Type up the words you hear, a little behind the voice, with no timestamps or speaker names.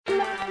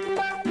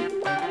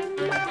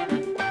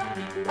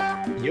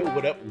Yo,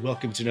 what up?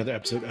 Welcome to another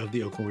episode of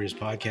the Oakland Warriors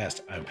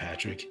podcast. I'm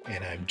Patrick,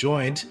 and I'm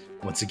joined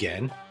once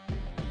again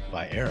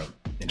by Aram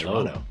in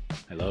Toronto.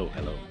 Hello.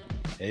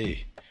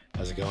 Hey,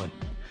 how's it going?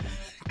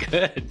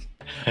 Good.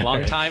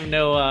 Long time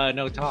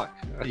no talk.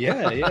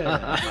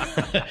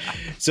 Yeah.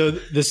 So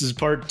this is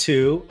part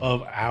 2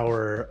 of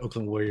our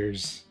Oakland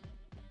Warriors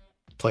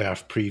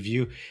playoff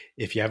preview.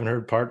 If you haven't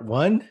heard part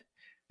 1,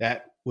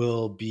 that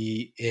will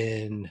be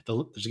there's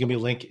going to be a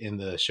link in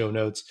the show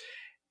notes.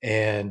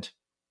 And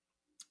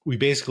we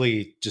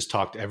basically just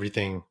talked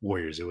everything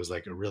Warriors. It was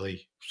like a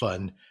really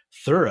fun,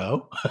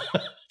 thorough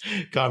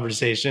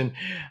conversation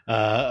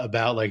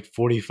about like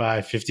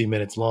 45, 50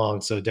 minutes long.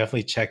 So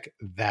definitely check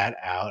that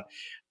out.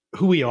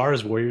 Who we are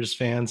as Warriors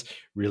fans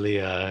really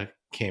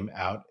came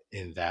out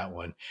in that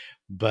one.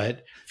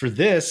 But for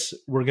this,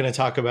 we're going to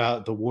talk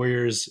about the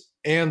Warriors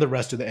and the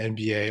rest of the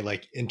NBA,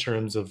 like in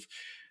terms of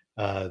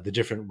the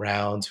different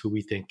rounds, who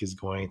we think is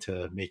going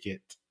to make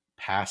it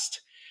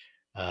past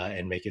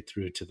and make it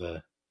through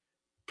to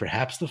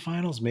perhaps the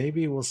finals.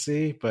 Maybe we'll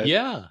see. But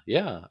yeah.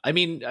 I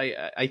mean,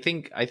 I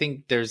think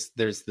there's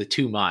the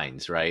two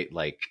minds, right?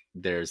 Like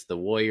there's the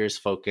Warriors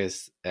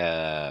focus,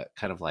 kind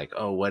of like,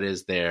 oh, what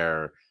is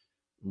their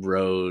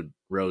road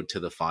to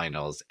the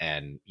finals,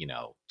 and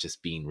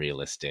just being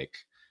realistic,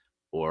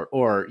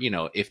 or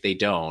if they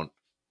don't,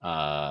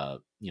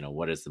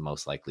 what is the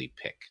most likely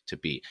pick to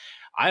be.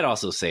 I'd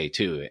also say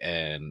too,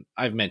 and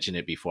I've mentioned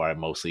it before, I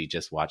mostly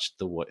just watch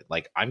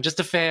I'm just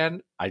a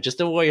fan. I'm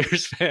just a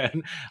Warriors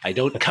fan. I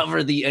don't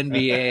cover the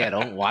NBA. I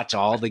don't watch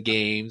all the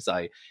games.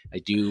 I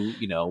do,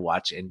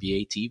 watch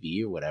NBA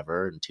TV or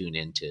whatever and tune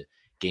into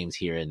games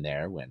here and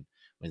there when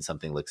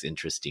something looks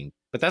interesting.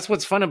 But that's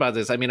what's fun about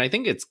this. I mean, I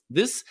think it's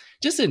this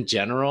just in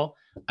general.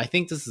 I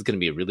think this is going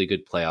to be a really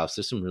good playoffs.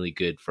 There's some really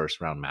good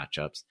first round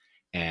matchups,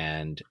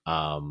 and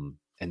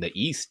the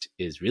East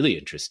is really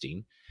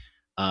interesting.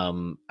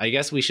 I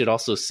guess we should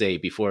also say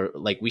before,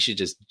 we should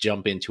just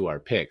jump into our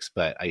picks,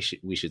 but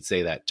we should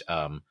say that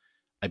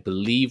I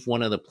believe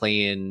one of the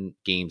play-in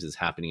games is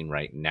happening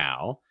right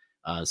now.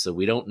 So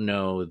we don't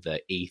know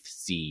the 8th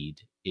seed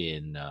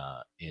in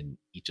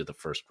each of the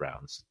first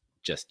rounds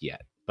just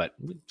yet, but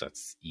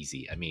that's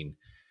easy. I mean,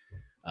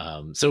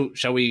 so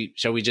shall we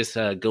just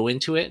go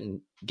into it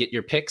and get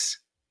your picks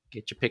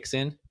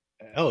in?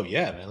 Oh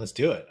yeah, man, let's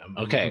do it.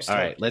 Okay. All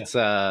right. Let's,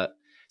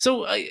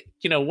 so,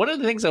 one of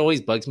the things that always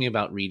bugs me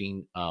about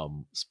reading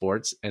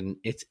sports, and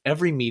it's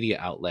every media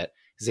outlet,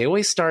 is they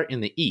always start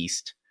in the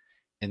East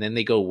and then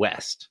they go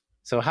West.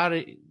 So how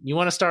do you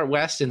want to start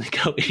West and then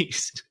go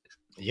East?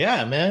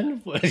 Yeah,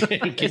 man.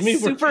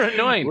 It's super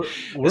annoying.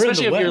 We're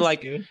especially if West, you're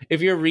like, dude.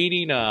 if you're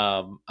reading,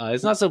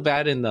 it's not so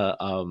bad in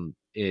the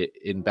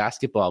in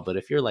basketball, but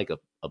if you're like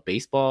a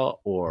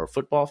baseball or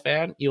football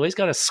fan, you always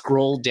got to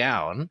scroll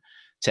down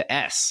to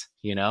S,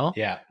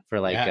 Yeah. For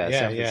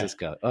San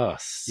Francisco. Yeah. Oh,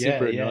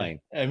 super annoying.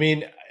 I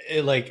mean,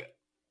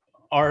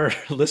 our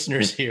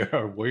listeners here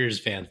are Warriors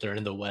fans. They're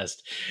in the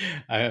West.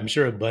 I'm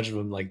sure a bunch of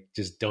them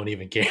just don't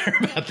even care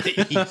about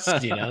the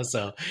East,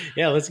 So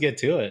yeah, let's get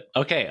to it.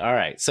 Okay. All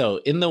right. So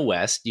in the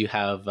West, you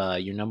have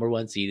your number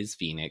 1 seed is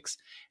Phoenix,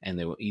 and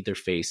they will either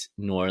face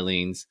New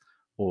Orleans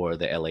or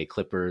the LA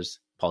Clippers.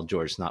 Paul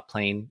George's not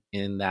playing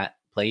in that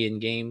play-in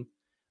game.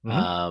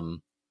 Mm-hmm.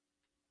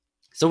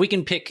 So we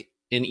can pick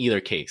in either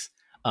case.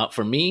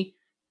 For me,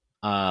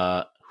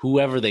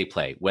 whoever they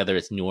play, whether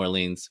it's New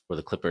Orleans or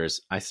the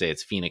Clippers, I say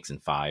it's Phoenix in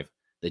 5,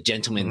 the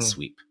gentleman's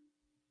sweep.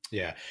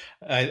 Yeah,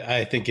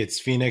 I think it's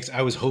Phoenix.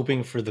 I was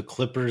hoping for the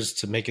Clippers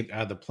to make it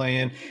out of the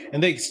play-in,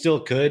 and they still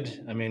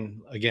could. I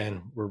mean,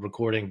 again, we're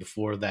recording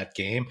before that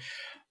game,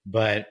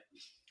 but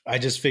I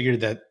just figured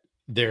that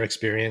their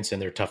experience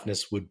and their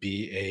toughness would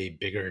be a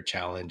bigger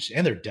challenge,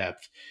 and their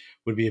depth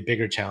would be a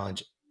bigger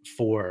challenge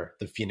for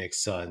the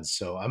Phoenix Suns.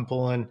 So I'm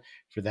pulling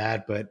for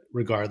that. But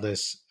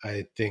regardless,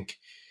 I think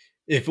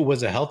if it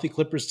was a healthy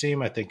Clippers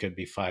team, I think it'd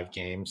be 5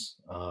 games.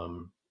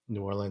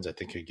 New Orleans, I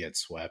think, could get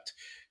swept.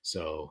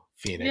 So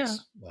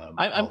Phoenix. Yeah.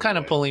 I'm kind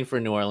of pulling for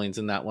New Orleans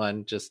in that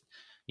one. Just,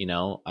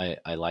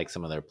 I like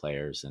some of their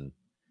players, and,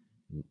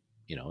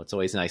 it's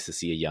always nice to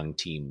see a young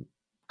team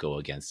go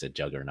against a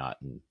juggernaut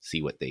and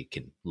see what they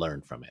can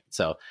learn from it.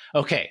 So,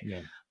 okay.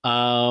 Yeah.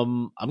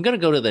 I'm going to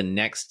go to the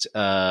next,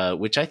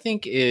 which I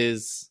think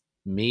is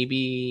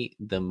maybe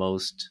the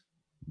most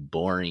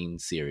boring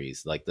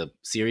series, like the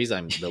series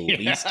I'm the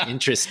least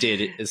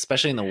interested,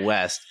 especially in the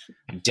West,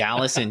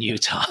 Dallas and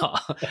Utah.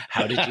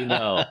 How did you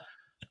know?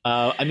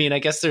 I mean, I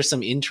guess there's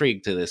some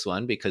intrigue to this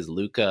one because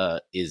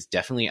Luka is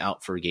definitely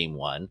out for game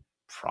 1,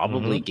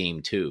 probably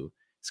game 2.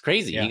 It's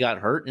crazy. Yeah. He got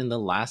hurt in the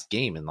last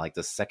game in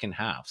the second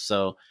half.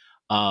 So,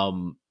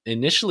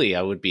 initially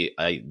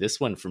this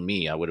one for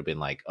me, I would have been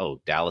like,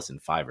 oh, Dallas in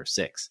 5 or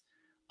 6.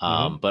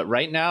 But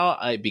right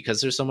now, because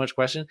there's so much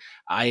question,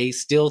 I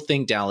still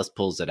think Dallas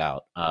pulls it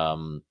out.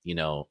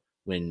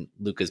 When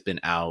Luka's been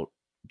out,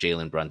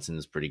 Jalen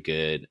Brunson's pretty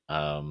good.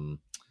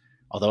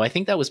 Although I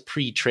think that was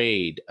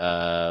pre-trade,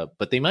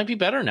 but they might be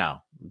better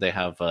now. They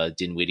have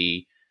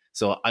Dinwiddie.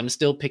 So I'm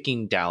still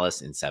picking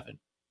Dallas in 7.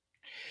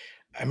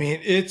 I mean,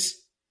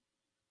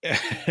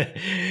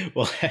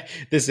 Well,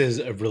 this is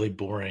a really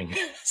boring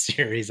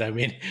series. I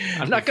mean,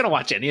 I'm not going to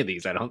watch any of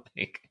these, I don't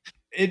think.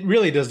 it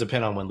really does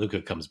depend on when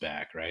Luka comes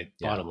back, right?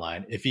 Yeah. Bottom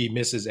line, if he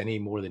misses any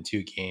more than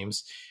 2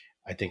 games,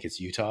 I think it's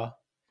Utah.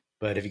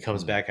 But if he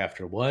comes back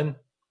after 1,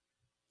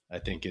 I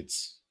think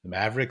it's the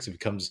Mavericks. If he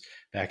comes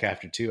back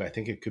after 2, I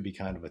think it could be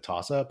kind of a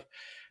toss up.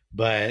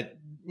 But,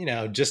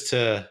 just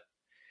to,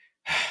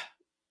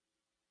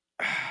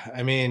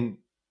 I mean,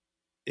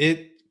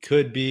 it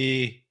could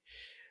be,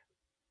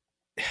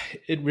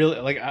 it really,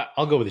 like,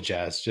 I'll go with the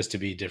Jazz just to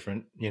be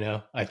different.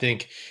 I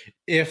think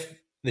if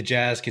the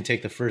Jazz can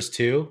take the first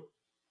 2,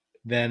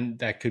 then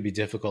that could be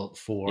difficult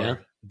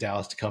for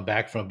Dallas to come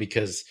back from,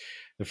 because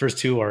the first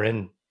 2 are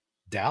in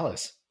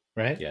Dallas,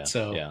 right? Yeah.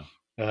 So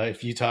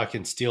if Utah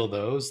can steal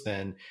those,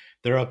 then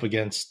they're up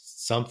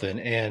against something.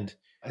 And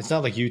it's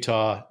not like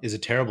Utah is a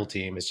terrible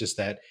team. It's just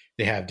that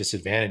they have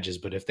disadvantages.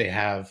 But if they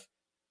have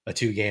a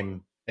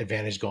 2-game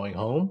advantage going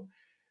home,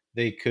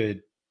 they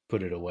could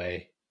put it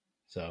away.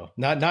 So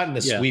not in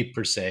a sweep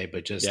per se,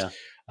 but just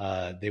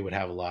they would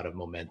have a lot of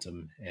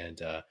momentum.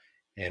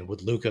 And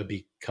with Luka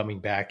be coming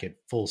back at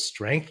full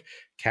strength,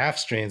 calf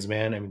strains,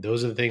 man, I mean,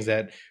 those are the things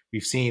that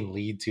we've seen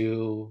lead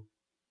to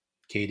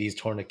KD's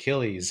torn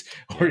Achilles,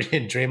 or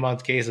in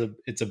Draymond's case,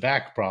 it's a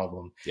back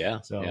problem.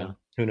 Yeah. So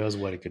who knows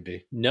what it could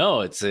be?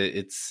 No, it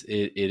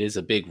is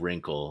a big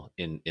wrinkle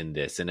in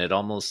this, and it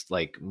almost,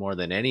 like, more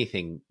than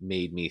anything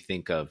made me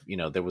think of,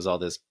 there was all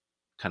this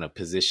kind of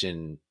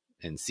position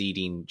and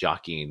seeding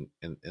jockeying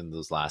in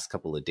those last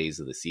couple of days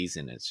of the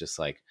season. It's just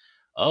like,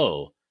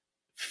 oh,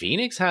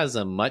 Phoenix has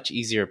a much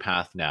easier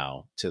path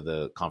now to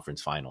the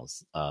conference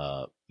finals,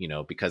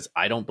 because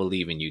I don't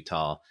believe in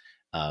Utah.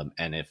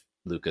 And if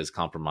Luka's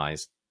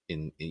compromised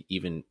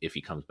even if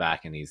he comes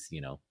back and he's,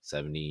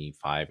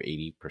 75,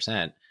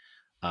 80%,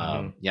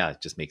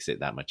 it just makes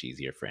it that much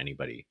easier for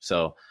anybody.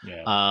 So,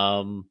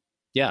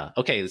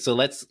 okay. So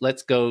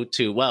let's go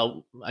to,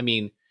 well, I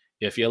mean,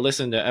 if you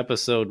listen to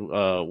episode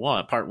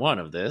part 1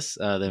 of this,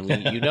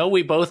 then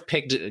we both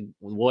picked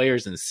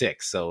Warriors in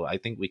 6. So I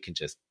think we can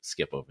just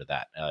skip over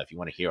that. If you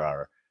want to hear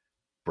our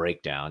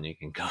breakdown, you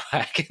can go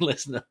back and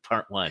listen to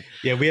part 1.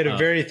 Yeah, we had a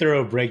very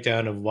thorough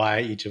breakdown of why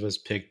each of us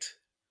picked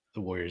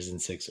the Warriors in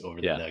 6 over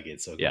the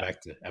Nuggets. So go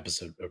back to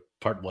episode or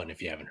part 1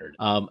 if you haven't heard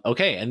it.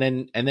 Okay, and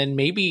then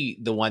maybe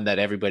the one that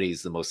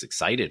everybody's the most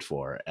excited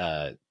for: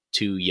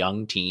 2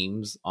 young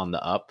teams on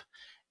the up,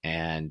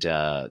 and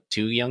 2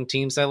 young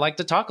teams that like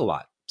to talk a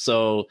lot.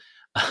 So,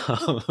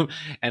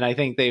 and I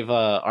think they've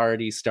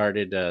already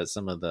started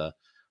some of the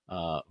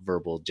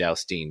verbal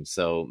jousting.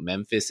 So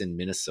Memphis and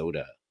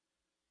Minnesota.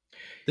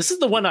 This is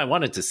the one I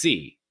wanted to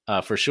see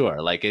for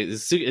sure. Like,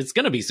 it's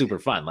going to be super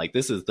fun. Like,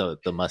 this is the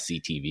must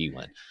see TV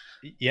one.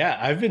 Yeah,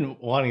 I've been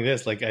wanting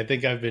this. Like, I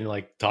think I've been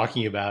like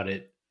talking about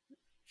it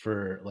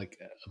for like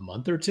a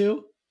month or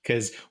 2,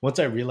 because once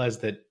I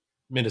realized that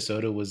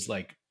Minnesota was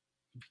like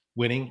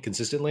winning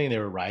consistently and they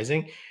were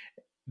rising,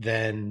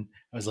 then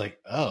I was like,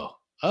 oh.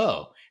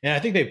 And I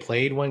think they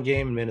played one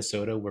game in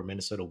Minnesota where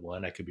Minnesota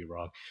won. I could be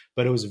wrong,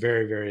 but it was a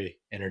very, very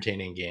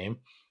entertaining game.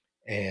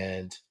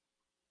 And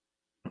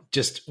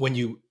just when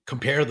you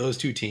compare those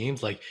 2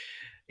 teams, like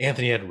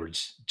Anthony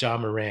Edwards,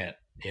 John Morant,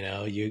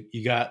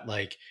 you got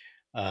like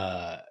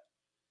Karl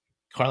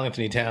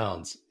Anthony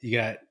Towns, you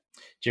got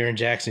Jaren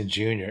Jackson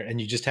Jr., and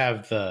you just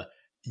have the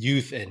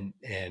youth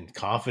and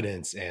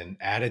confidence and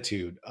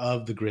attitude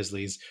of the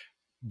Grizzlies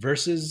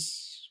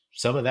versus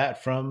some of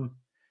that from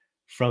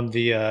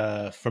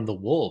the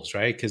Wolves,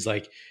 right? Because,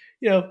 like,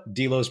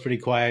 D'Lo's pretty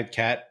quiet.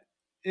 Cat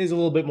is a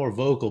little bit more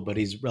vocal, but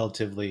he's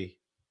relatively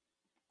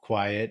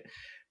quiet.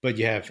 But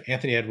you have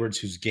Anthony Edwards,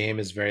 whose game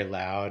is very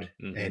loud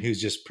and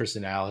whose just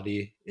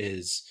personality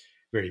is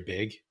very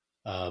big.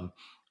 And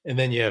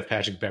then you have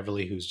Patrick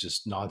Beverley, who's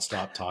just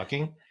nonstop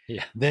talking.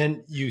 Yeah.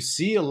 Then you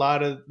see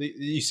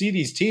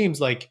these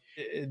teams like,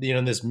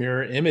 in this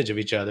mirror image of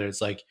each other. It's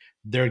like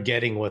they're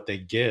getting what they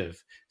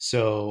give.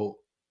 So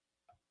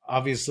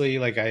obviously,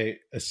 like,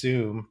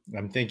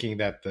 I'm thinking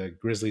that the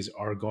Grizzlies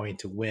are going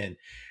to win.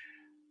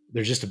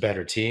 They're just a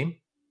better team.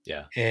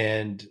 Yeah.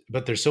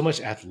 But there's so much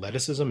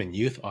athleticism and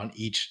youth on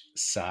each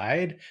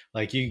side.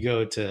 Like, you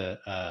go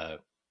to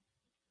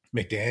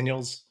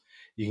McDaniels,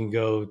 you can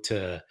go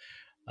to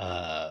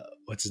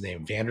what's his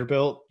name,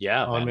 Vanderbilt,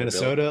 on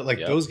Minnesota. Like,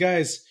 those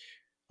guys,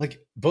 like,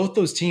 both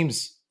those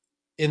teams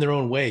in their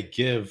own way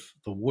give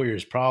the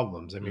Warriors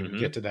problems. I mean,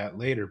 we'll get to that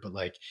later, but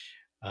like,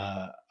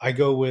 I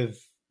go with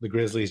the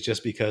Grizzlies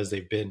just because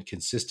they've been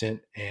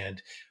consistent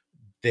and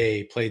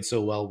they played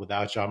so well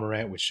without Ja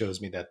Morant, which shows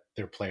me that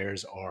their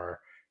players are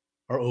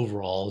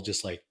overall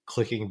just like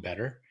clicking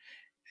better.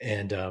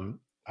 And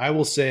I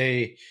will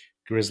say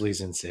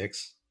Grizzlies in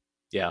 6.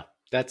 Yeah,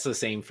 that's the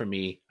same for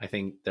me. I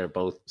think they're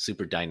both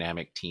super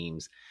dynamic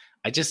teams.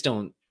 I just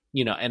don't,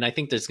 and I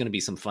think there's going to be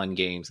some fun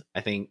games.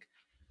 I think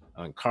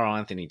Karl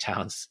Anthony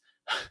Towns,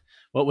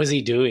 what was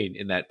he doing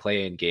in that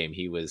play-in game?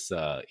 He was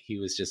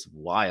just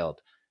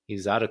wild.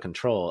 He's out of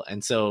control.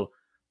 And so,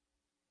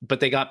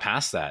 but they got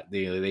past that.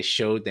 They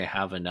showed they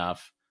have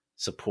enough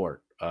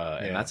support.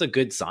 And that's a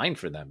good sign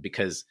for them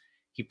because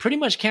he pretty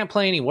much can't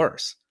play any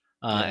worse.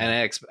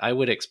 And I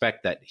would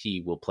expect that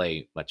he will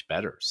play much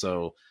better.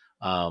 So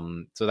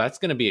that's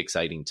going to be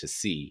exciting to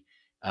see.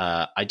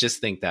 I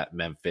just think that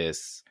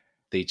Memphis,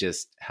 they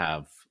just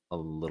have a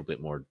little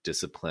bit more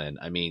discipline.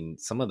 I mean,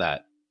 some of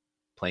that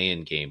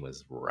play-in game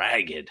was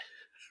ragged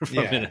from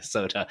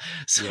Minnesota.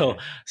 So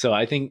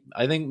I think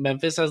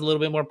Memphis has a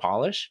little bit more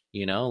polish,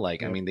 I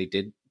mean, they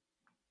did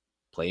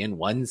play in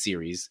one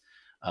series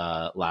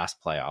last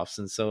playoffs.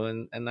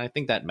 And I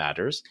think that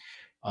matters.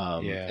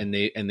 And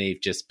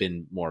they've just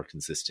been more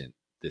consistent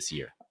this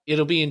year.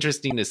 It'll be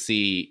interesting to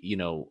see,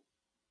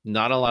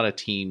 not a lot of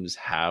teams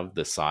have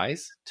the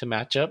size to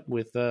match up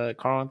with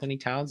Karl Anthony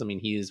Towns. I mean,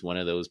 he is one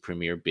of those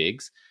premier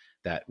bigs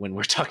that when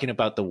we're talking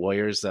about the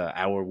Warriors,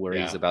 our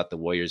worries about the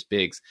Warriors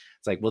bigs,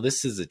 it's like, well,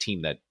 this is a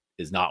team that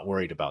is not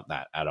worried about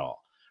that at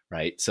all.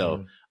 Right.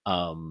 So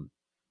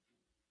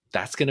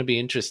that's going to be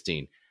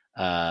interesting.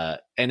 And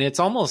it's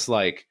almost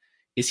like,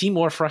 is he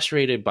more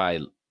frustrated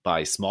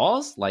by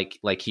Smalls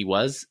like he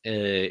was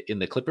in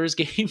the Clippers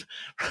game,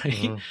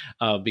 right?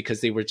 Because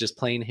they were just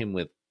playing him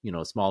with,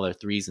 smaller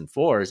 3s and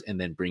 4s and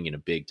then bringing a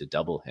big to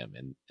double him.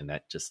 And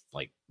that just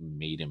like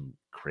made him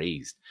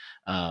crazed.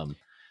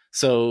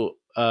 So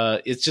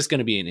it's just going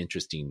to be an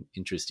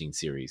interesting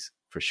series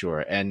for sure.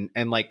 And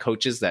like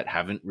coaches that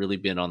haven't really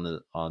been on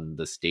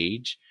the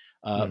stage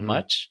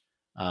much,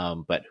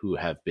 but who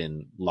have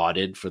been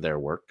lauded for their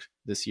work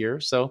this year.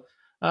 So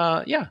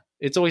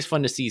it's always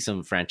fun to see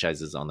some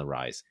franchises on the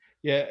rise.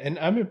 Yeah, and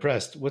I'm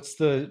impressed. What's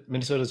the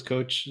Minnesota's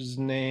coach's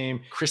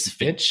name? Chris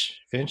Finch.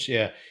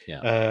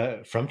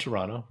 Yeah. From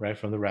Toronto, right?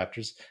 From the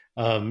Raptors.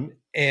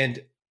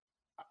 And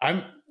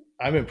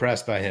I'm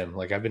impressed by him.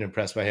 Like I've been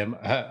impressed by him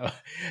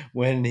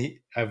when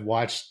I've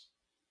watched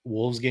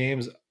Wolves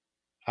games.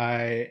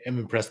 I am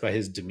impressed by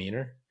his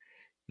demeanor.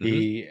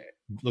 He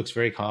looks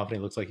very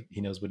confident. Looks like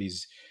he knows what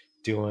he's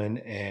doing,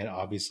 and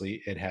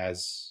obviously it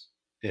has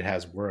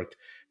worked.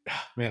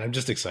 Man, I'm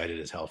just excited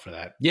as hell for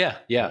that. Yeah.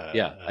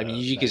 I mean,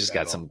 you just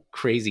got some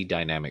crazy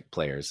dynamic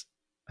players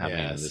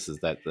happening. Yes.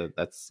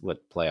 That's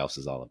what playoffs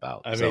is all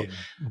about. I mean,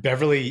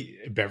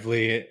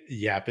 Beverly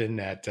yapping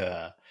at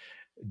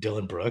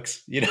Dylan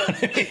Brooks. You know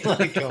what I mean?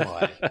 Like, come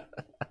on.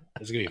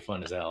 It's gonna be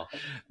fun as hell.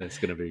 It's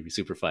gonna be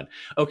super fun.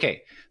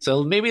 Okay,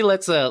 so maybe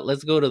let's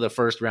go to the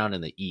first round in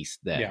the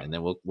East then, and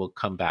then we'll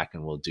come back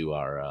and we'll do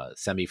our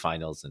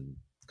semifinals and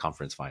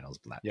conference finals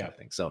and that kind of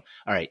thing. So,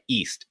 all right,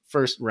 East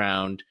first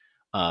round.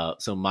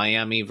 So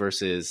Miami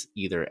versus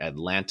either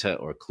Atlanta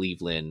or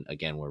Cleveland.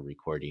 Again, we're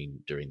recording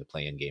during the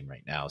play-in game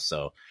right now.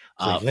 So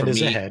Cleveland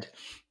is ahead.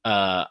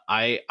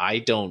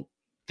 I don't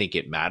think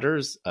it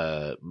matters.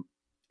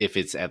 If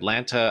it's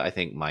Atlanta, I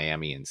think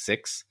Miami in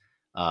 6.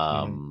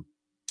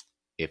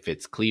 If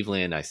it's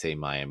Cleveland, I say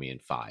Miami in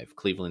 5.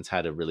 Cleveland's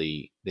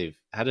they've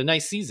had a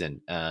nice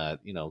season, kind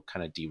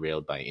of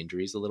derailed by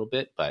injuries a little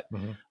bit, but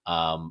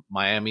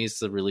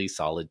Miami's a really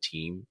solid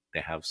team.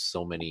 They have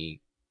so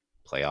many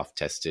playoff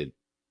tested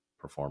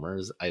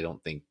performers. I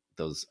don't think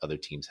those other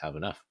teams have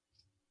enough.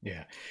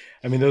 Yeah.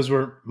 I mean, those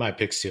were my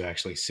picks too,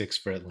 actually. 6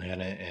 for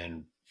Atlanta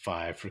and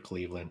 5 for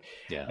Cleveland.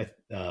 Yeah.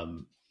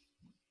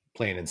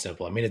 Plain and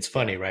simple. I mean, it's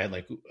funny, right?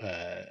 Like,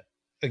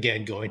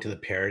 again, going to the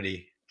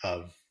parity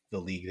of the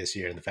league this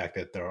year and the fact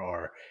that there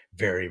are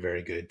very,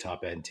 very good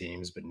top end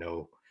teams, but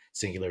no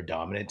singular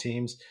dominant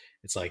teams.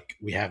 It's like,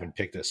 we haven't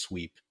picked a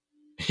sweep,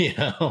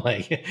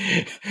 like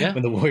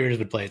when the Warriors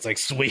would play, it's like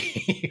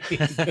sweep.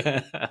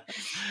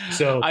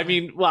 So, I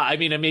mean,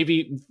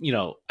 maybe,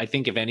 I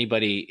think if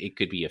anybody, it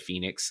could be a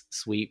Phoenix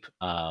sweep.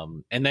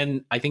 And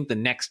then I think the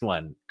next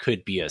one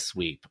could be a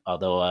sweep,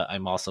 although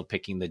I'm also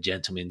picking the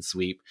gentleman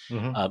sweep,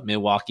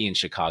 Milwaukee and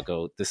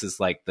Chicago. This is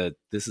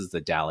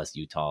the Dallas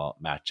Utah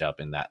matchup,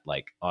 and that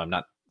I'm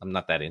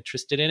not that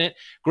interested in it.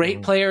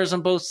 Great players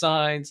on both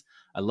sides.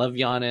 I love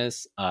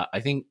Giannis.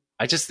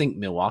 I just think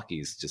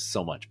Milwaukee is just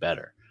so much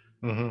better.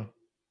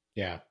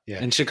 Yeah.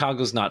 And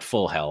Chicago's not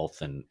full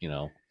health, and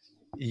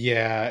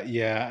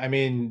Yeah. I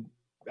mean,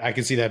 I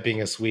can see that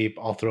being a sweep.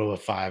 I'll throw a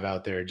 5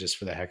 out there just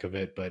for the heck of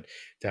it, but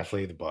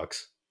definitely the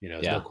Bucks.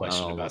 There's no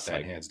question about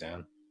that, hands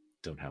down.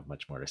 Don't have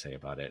much more to say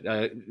about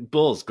it.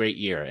 Bulls, great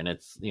year, and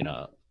it's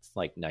it's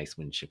like nice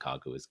when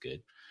Chicago is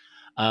good.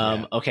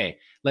 Okay,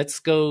 let's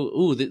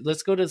go.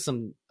 Let's go to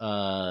some.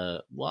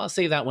 I'll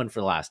save that one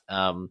for last.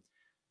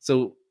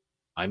 So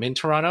I'm in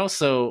Toronto,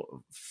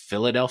 so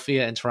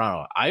Philadelphia and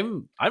Toronto.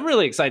 I'm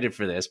really excited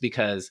for this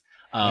because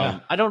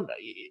I don't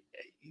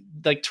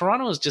like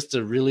Toronto is just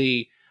a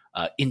really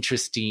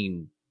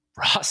interesting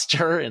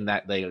roster in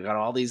that they got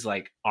all these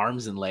like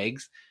arms and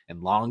legs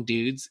and long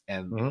dudes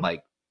and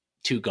like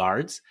 2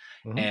 guards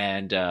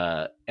and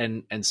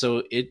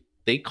so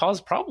they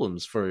cause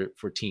problems for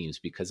teams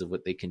because of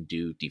what they can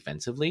do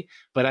defensively,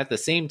 but at the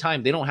same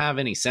time they don't have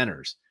any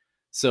centers.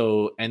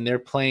 So, and they're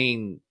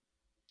playing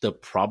the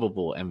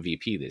probable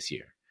MVP this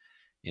year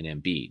in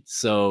Embiid.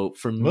 So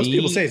for most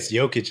people say it's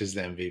Jokic is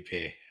the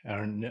MVP. I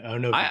don't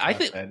know. I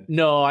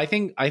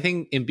think I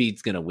think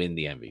Embiid's going to win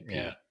the MVP.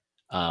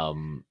 Yeah.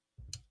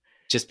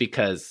 Just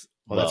because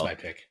Well, that's my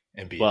pick.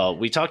 Embiid. Well,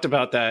 we talked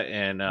about that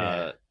in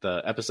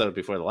the episode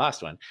before the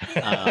last one.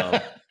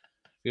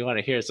 We want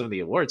to hear some of the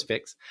awards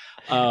picks.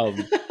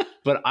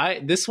 But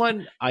this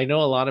one, I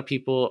know a lot of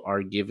people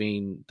are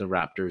giving the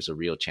Raptors a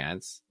real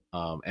chance.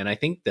 And I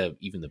think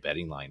even the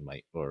betting line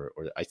might, or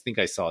I think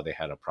I saw they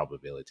had a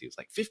probability. It was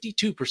like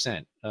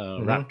 52%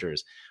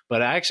 Raptors.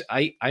 But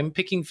I'm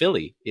picking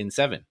Philly in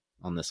 7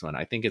 on this one.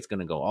 I think it's going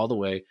to go all the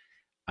way.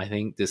 I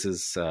think this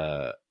is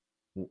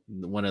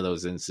one of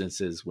those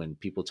instances when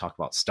people talk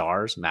about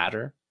stars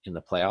matter in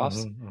the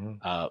playoffs.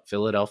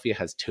 Philadelphia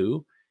has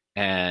 2,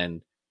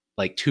 and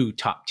like 2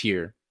 top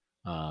tier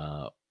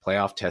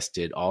playoff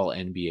tested all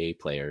NBA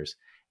players,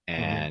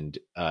 and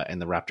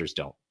the Raptors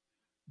don't.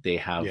 They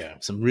have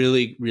some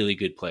really, really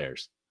good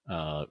players.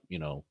 Van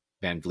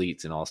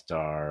Vliet's an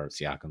all-star,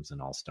 Siakam's an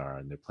all-star,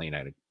 and they're playing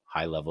at a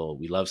high level.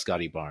 We love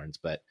Scotty Barnes,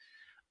 but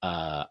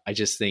I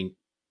just think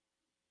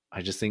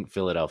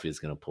Philadelphia is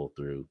going to pull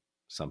through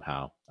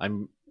somehow.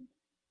 I'm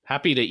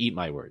happy to eat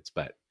my words,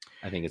 but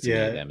I think it's going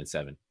to be them in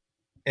 7.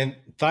 And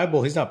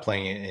Thibault, he's not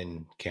playing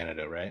in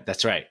Canada, right?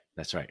 That's right.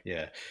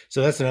 Yeah.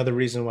 So that's another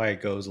reason why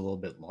it goes a little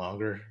bit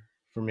longer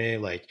for me.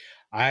 Like,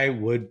 I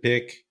would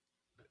pick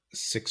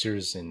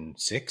Sixers in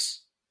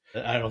 6.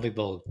 I don't think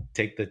they'll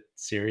take the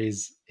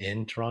series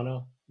in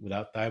Toronto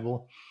without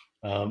Thibault.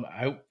 But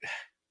I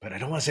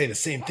don't want to say the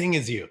same thing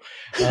as you.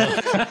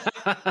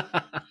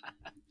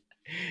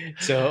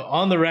 So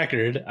on the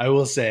record, I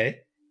will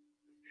say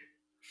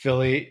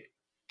Philly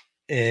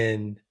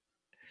in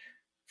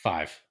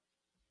 5.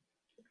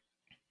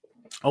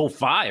 Oh,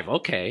 5.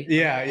 Okay.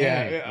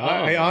 Yeah.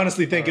 I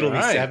honestly think it'll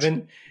be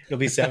 7. It'll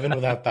be 7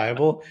 without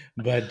Thibault,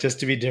 but just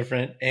to be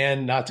different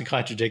and not to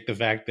contradict the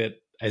fact that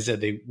I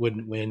said they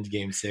wouldn't win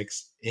game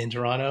 6 in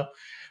Toronto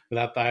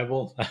without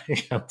Thibault,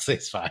 I'll say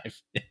it's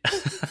 5.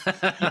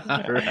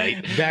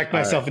 Right. Back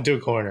myself into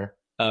a corner.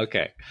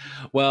 Okay.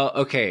 Well,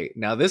 okay.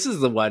 Now this is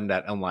the one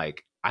that I'm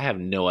like, I have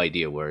no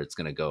idea where it's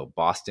going to go.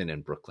 Boston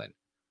and Brooklyn.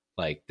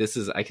 Like,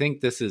 I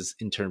think this is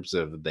in terms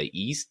of the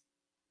East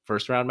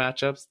first round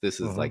matchups.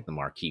 This is like the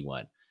marquee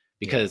one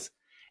because,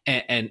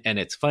 and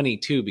it's funny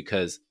too,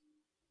 because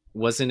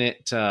wasn't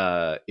it,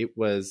 it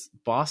was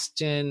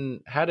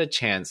Boston had a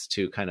chance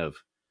to kind of,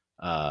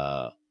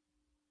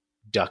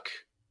 duck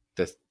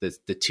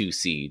the 2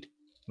 seed,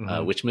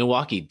 which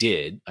Milwaukee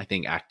did, I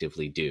think,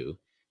 actively do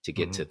to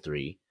get to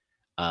 3.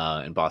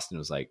 And Boston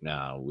was like,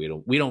 no,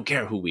 we don't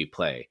care who we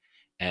play.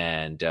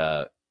 And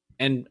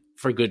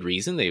for good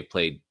reason. They've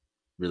played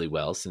really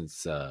well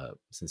since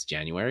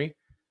January.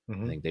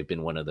 I think they've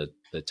been one of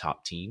the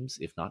top teams,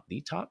 if not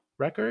the top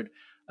record.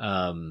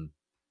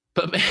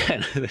 But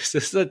man, this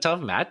is a tough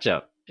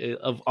matchup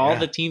of all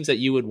the teams that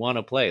you would want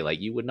to play. Like,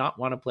 you would not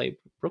want to play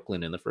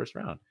Brooklyn in the first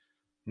round.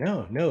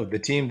 No, the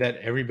team that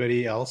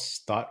everybody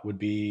else thought would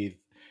be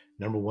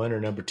number 1 or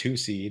number 2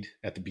 seed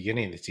at the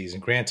beginning of the season.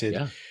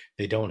 Granted,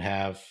 they don't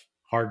have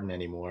Harden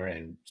anymore,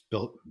 and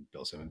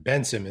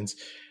Ben Simmons,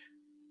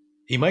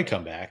 he might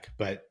come back,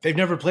 but they've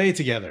never played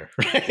together,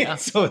 right? Yeah.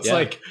 So it's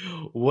like,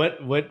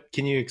 what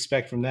can you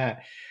expect from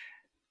that?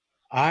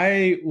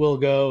 I will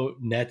go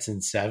Nets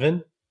in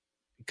 7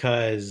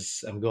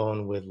 because I'm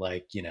going with,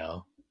 like,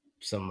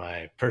 some of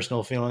my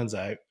personal feelings.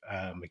 I'm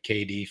a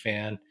KD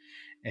fan,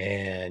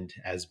 and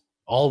as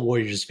all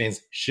Warriors fans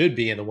should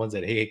be, and the ones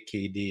that hate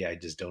KD, I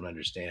just don't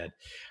understand.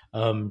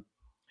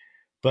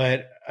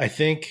 But I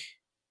think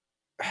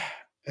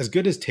as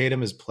good as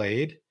Tatum has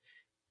played,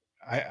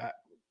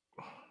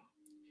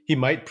 he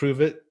might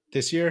prove it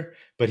this year,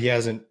 but he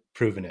hasn't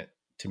proven it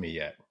to me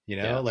yet.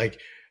 Like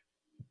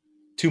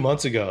 2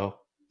 months ago,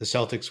 the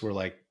Celtics were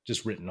like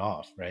just written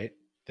off, right?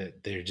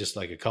 That they're just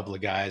like a couple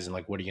of guys, and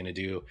like, what are you going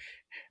to do?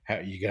 You're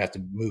going to have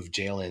to move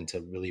Jalen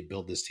to really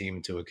build this team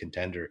into a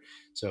contender.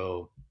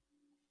 So,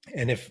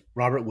 and if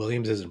Robert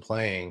Williams isn't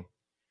playing,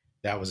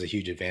 that was a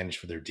huge advantage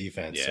for their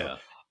defense. Yeah. So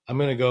I'm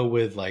going to go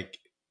with, like,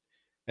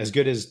 as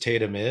good as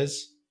Tatum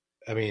is,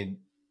 I mean,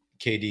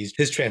 KD's,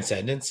 his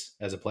transcendence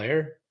as a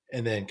player,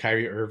 and then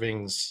Kyrie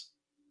Irving's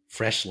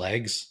fresh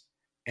legs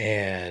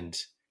and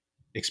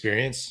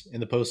experience in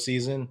the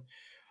postseason,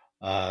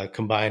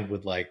 combined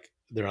with, like,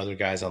 their other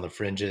guys on the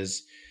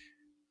fringes.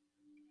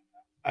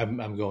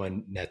 I'm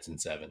going Nets in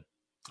 7.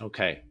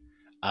 Okay.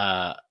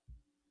 I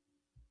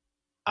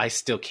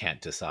still can't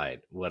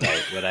decide what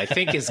I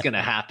think is going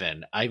to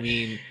happen. I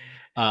mean,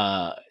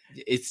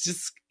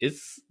 there's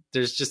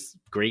just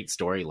great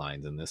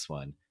storylines in this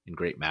one and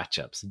great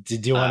matchups.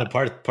 Did you want a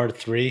part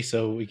 3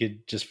 so we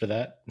could just for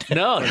that?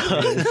 No.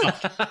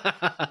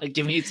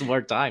 Give me some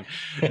more time.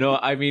 No,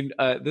 I mean,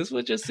 this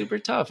was just super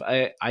tough.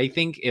 I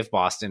think if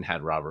Boston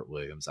had Robert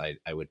Williams, I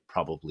would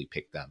probably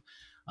pick them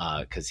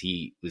because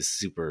he was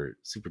super,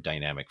 super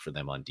dynamic for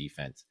them on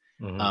defense.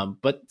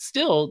 But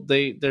still,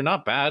 they're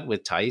not bad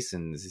with Tice,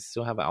 and they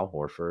still have Al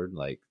Horford.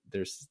 Like,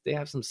 they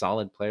have some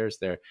solid players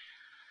there.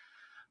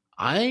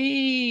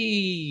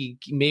 I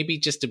maybe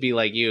just to be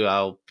like you,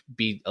 I'll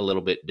be a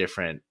little bit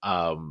different.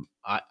 I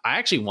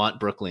actually want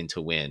Brooklyn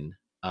to win,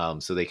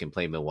 so they can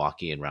play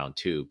Milwaukee in round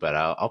 2. But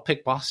I'll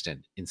pick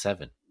Boston in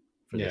 7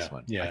 for this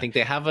one. Yeah. I think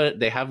they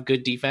have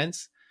good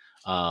defense.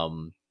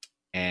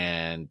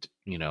 And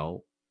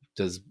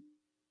does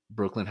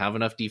Brooklyn have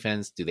enough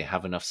defense? Do they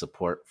have enough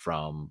support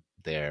from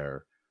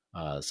their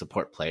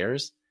support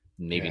players?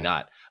 Maybe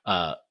not.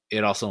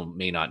 It also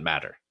may not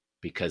matter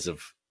because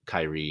of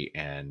Kyrie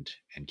and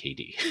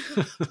KD.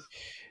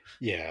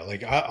 Yeah,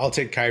 like I'll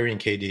take Kyrie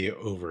and KD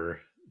over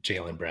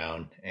Jaylen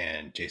Brown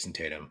and Jason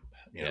Tatum.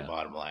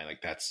 Bottom line,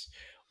 like that's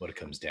what it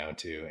comes down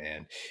to.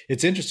 And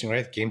it's interesting,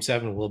 right? Game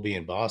 7 will be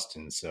in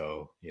Boston,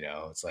 so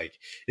it's like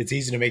it's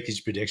easy to make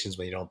these predictions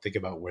when you don't think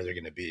about where they're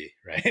going to be,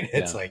 right?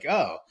 It's like,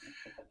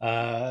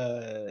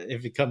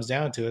 if it comes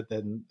down to it,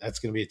 then that's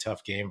going to be a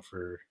tough game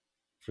for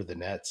the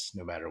Nets,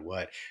 no matter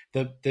what.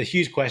 The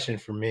huge question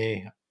for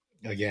me,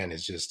 again,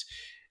 is just,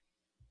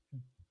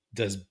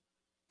 does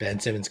Ben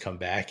Simmons come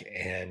back,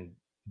 and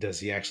does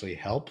he actually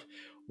help,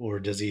 or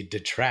does he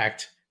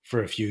detract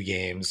for a few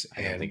games?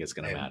 I don't think it's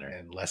going to matter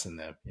and lessen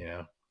them.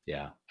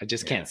 Yeah, I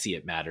just can't see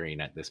it mattering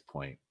at this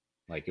point.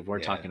 Like if we're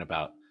talking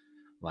about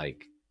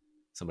like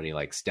somebody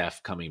like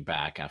Steph coming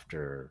back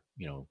after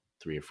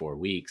 3 or 4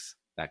 weeks,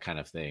 that kind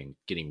of thing,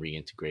 getting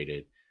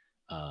reintegrated,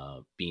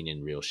 being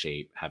in real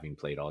shape, having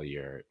played all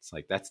year, it's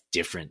like that's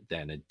different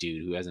than a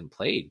dude who hasn't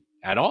played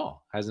at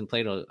all, hasn't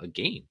played a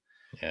game.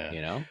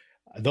 The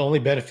only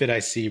benefit I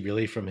see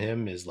really from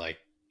him is like,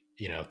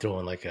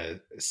 throwing like a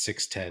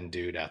 6'10"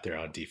 dude out there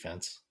on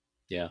defense.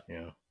 Yeah.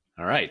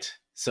 All right.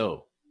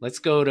 So let's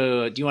go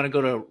to, do you want to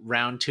go to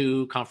round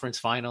 2 conference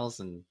finals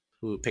and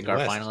who pick our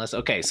finalists?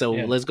 Okay. So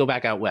let's go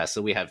back out west.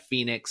 So we have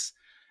Phoenix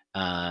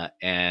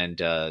and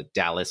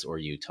Dallas or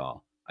Utah.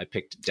 I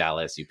picked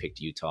Dallas. You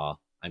picked Utah.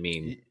 I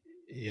mean,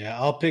 yeah,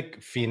 I'll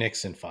pick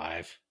Phoenix in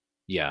 5.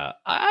 Yeah.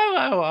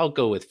 I'll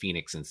go with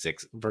Phoenix in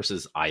 6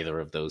 versus either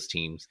of those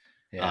teams.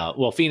 Yeah.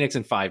 Well, Phoenix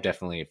in 5,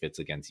 definitely, if it's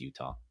against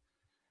Utah.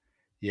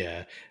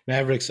 Yeah.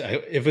 Mavericks.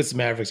 If it's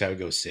Mavericks, I would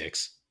go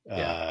 6.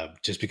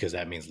 Just because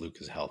that means Luke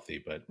is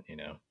healthy, but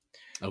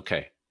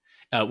Okay.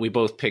 We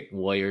both picked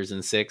Warriors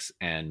in 6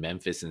 and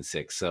Memphis in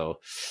 6. So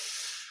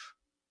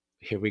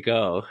here we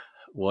go.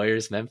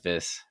 Warriors,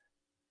 Memphis.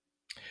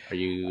 Are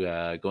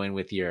you going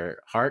with your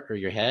heart or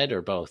your head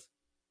or both?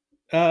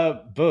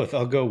 Both.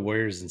 I'll go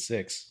Warriors in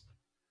 6.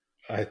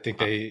 I think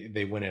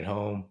they win at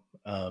home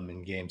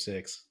in game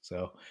 6.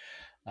 So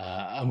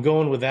I'm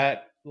going with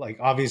that. Like,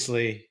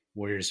 obviously,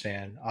 Warriors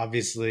fan.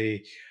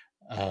 Obviously,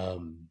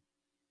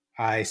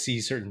 I see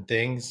certain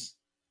things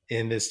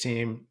in this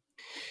team.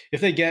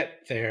 If they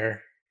get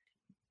there,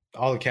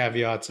 all the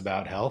caveats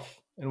about health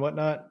and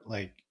whatnot,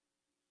 like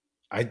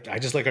I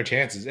just like our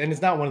chances. And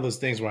it's not one of those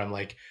things where I'm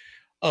like,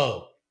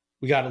 oh,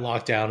 we got it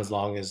locked down as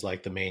long as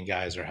like the main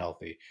guys are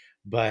healthy.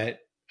 But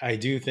I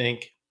do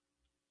think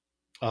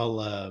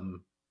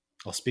I'll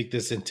speak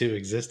this into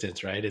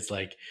existence, right? It's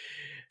like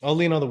I'll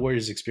lean on the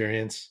Warriors'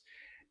 experience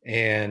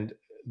and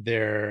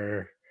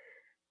their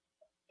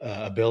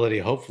ability,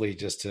 hopefully,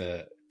 just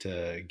to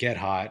get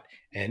hot.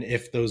 And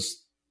if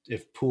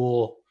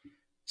Poole,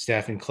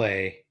 Steph, and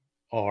Clay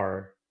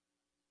are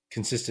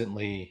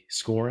consistently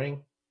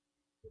scoring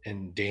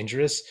and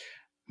dangerous,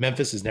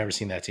 Memphis has never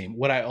seen that team.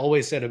 What I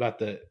always said about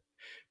the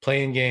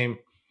play-in game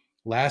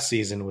last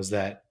season was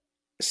that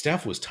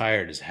Steph was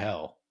tired as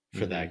hell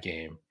for that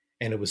game,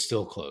 and it was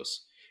still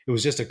close. It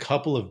was just a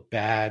couple of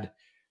bad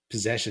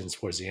possessions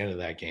towards the end of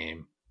that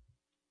game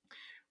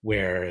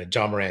where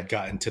John Morant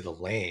got into the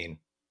lane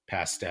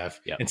past Steph,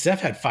 and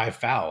Steph had 5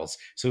 fouls.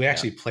 So he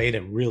actually played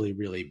him really,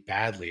 really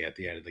badly at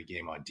the end of the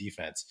game on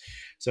defense.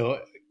 So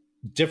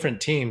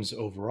different teams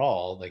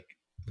overall, like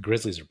the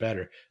Grizzlies are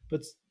better,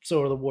 but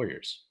so are the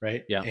Warriors,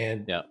 right? Yeah.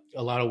 And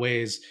a lot of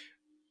ways,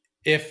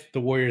 if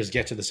the Warriors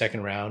get to the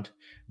second round,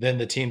 then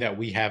the team that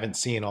we haven't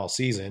seen all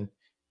season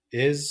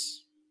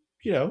is,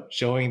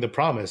 showing the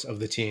promise of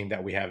the team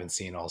that we haven't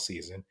seen all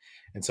season.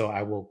 And so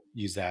I will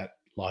use that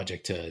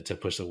logic to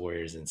push the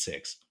Warriors in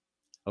 6.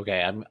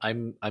 Okay,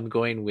 I'm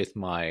going with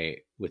my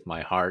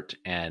heart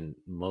and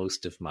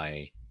most of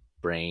my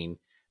brain,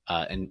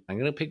 and I'm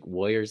gonna pick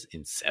Warriors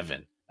in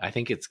 7. I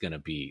think it's gonna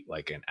be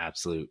like an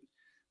absolute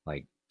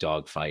like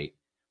dogfight.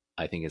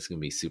 I think it's gonna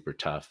be super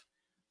tough.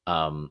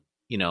 And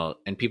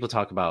people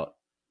talk about,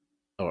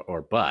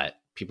 but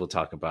people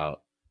talk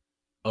about,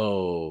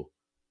 oh,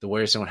 the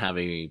Warriors don't have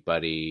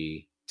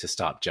anybody to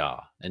stop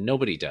Ja, and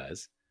nobody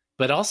does.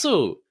 But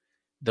also,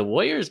 the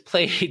Warriors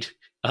played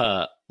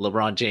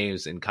LeBron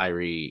James and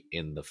Kyrie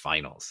in the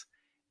finals.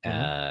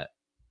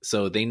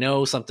 So they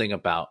know something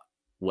about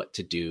what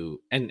to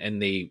do.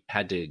 And they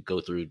had to go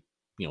through,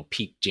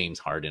 peak James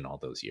Harden all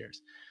those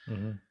years.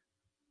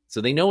 So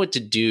they know what to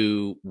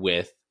do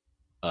with,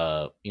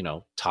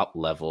 top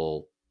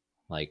level,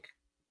 like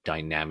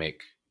dynamic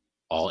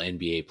all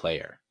NBA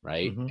player.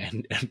 Right.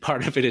 And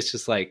part of it is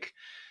just like,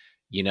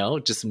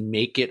 just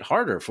make it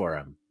harder for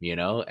him,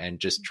 and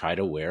just try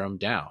to wear him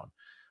down.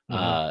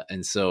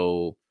 And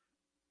so,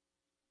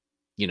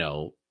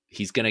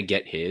 he's going to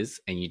get his,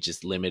 and you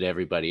just limit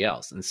everybody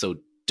else. And so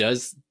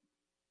does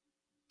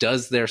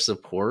their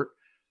support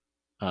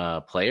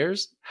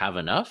players have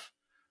enough?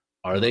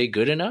 Are they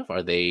good enough?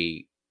 Are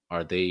they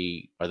are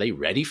they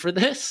ready for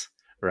this?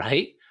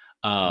 Right.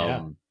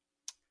 Yeah.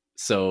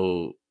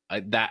 So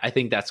I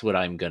think that's what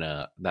I'm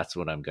gonna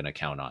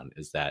count on,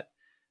 is that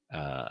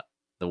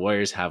the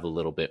Warriors have a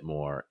little bit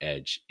more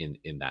edge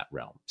in that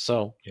realm.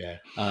 So Yeah.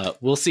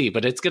 we'll see,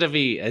 but it's gonna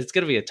be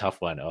a tough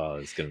one. Oh,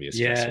 it's gonna be a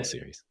stressful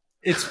series.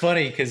 It's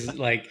funny because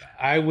like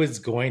I was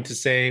going to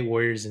say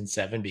Warriors in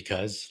 7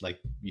 because, like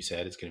you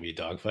said, it's going to be a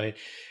dogfight,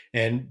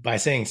 and by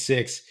saying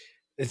 6,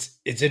 it's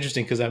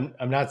interesting because I'm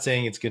not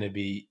saying it's going to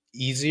be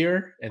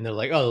easier, and they're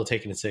like, oh, they'll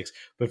take it in 6,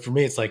 but for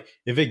me, it's like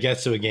if it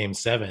gets to a game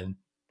 7,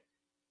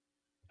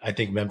 I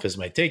think Memphis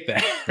might take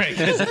that, right?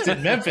 Because it's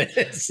in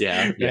Memphis,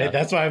 yeah. Right?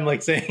 That's why I'm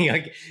like saying,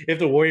 like, if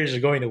the Warriors are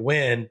going to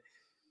win,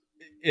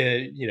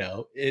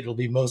 it'll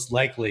be most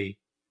likely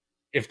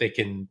if they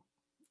can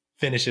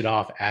finish it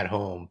off at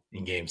home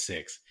in game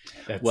 6.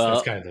 That's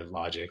kind of the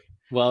logic.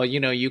 Well,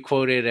 you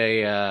quoted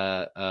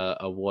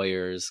a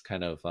Warriors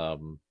kind of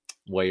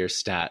Warrior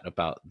stat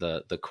about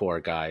the core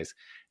guys,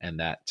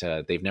 and that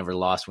they've never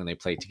lost when they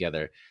play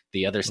together.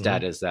 The other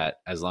stat is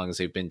that as long as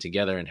they've been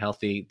together and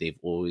healthy, they've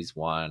always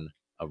won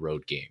a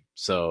road game.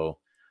 So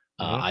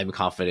I'm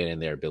confident in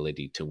their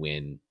ability to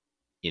win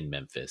in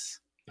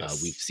Memphis.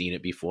 Yes. We've seen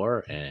it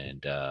before,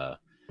 and I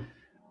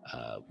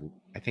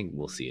think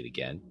we'll see it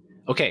again.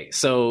 Okay,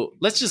 so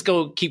let's just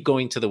keep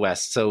going to the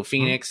West. So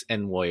Phoenix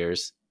and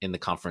Warriors in the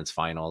conference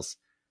finals.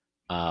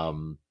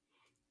 Okay,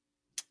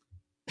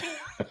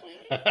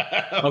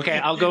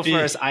 I'll go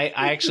first.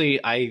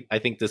 I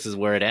think this is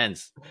where it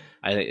ends.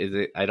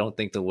 I don't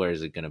think the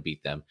Warriors are going to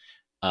beat them.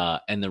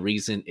 And the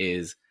reason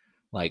is,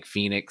 like,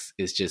 Phoenix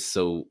is just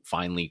so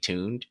finely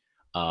tuned.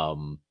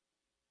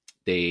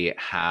 They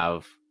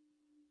have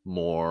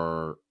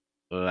more.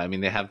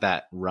 They have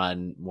that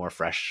run more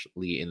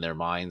freshly in their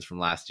minds from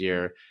last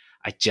year.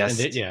 And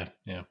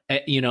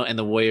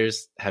the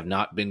Warriors have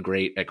not been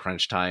great at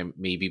crunch time.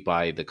 Maybe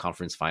by the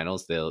conference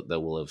finals, they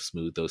will have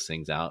smoothed those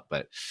things out.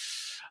 But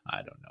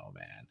I don't know,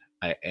 man.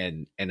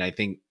 I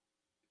think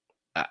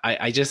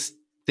I just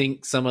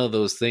think some of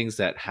those things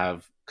that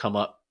have come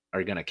up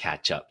are going to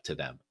catch up to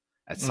them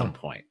at some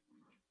point.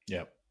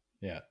 Yep.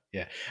 Yeah.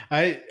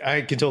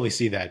 I can totally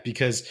see that,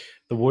 because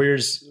the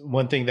Warriors,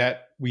 one thing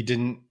that we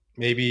didn't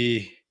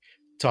maybe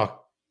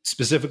talk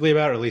specifically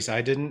about, or at least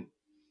I didn't,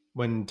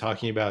 when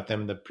talking about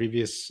them in the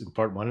previous in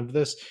part 1 of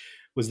this,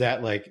 was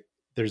that, like,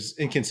 there's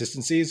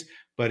inconsistencies,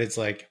 but it's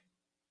like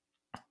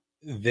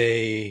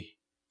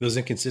those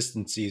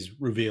inconsistencies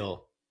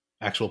reveal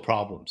actual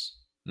problems,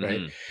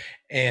 right?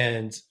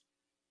 And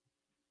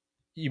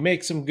you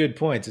make some good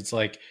points. It's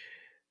like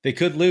they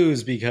could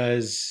lose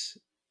because,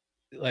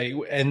 like,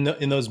 and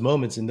in those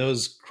moments, in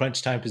those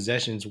crunch time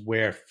possessions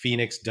where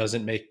Phoenix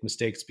doesn't make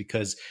mistakes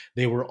because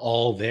they were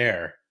all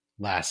there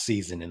last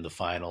season in the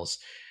finals,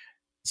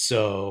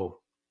 so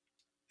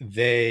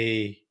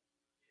they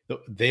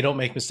don't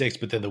make mistakes,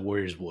 but then the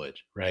Warriors would,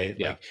 right?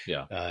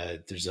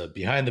 There's a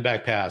behind the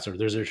back pass, or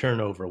there's a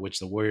turnover, which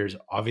the Warriors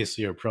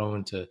obviously are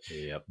prone to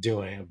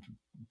doing,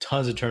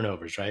 tons of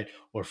turnovers, right?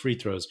 Or free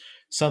throws,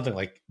 something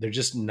like, they're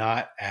just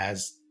not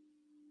as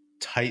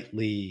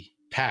tightly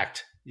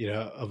packed,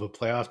 of a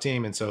playoff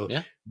team. And so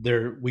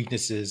their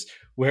weaknesses,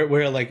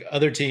 where like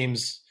other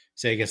teams,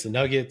 say against the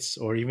Nuggets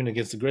or even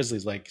against the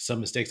Grizzlies, like some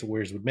mistakes the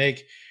Warriors would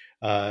make,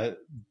 the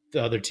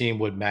other team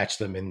would match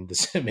them in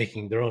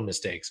making their own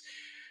mistakes.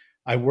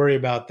 I worry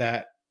about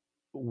that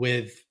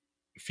with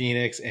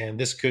Phoenix, and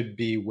this could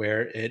be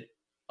where it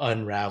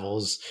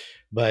unravels.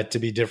 But to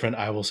be different,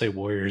 I will say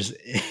Warriors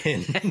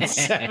in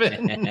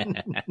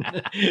 7.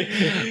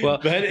 Well,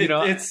 but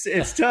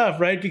it's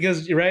tough, right?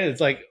 Because you're right. It's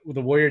like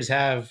the Warriors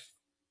have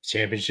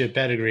championship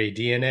pedigree,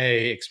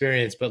 DNA,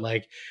 experience, but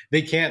like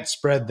they can't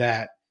spread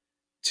that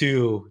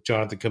to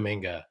Jonathan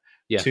Kuminga,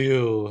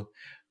 to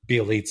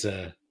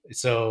Bjelica.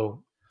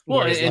 So.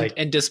 Well,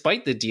 and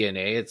despite the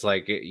DNA, it's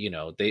like,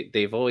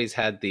 they've always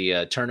had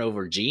the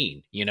turnover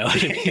gene, you know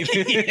what I mean?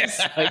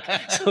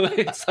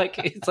 It's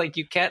like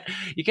you can't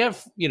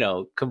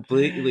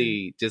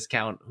completely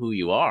discount who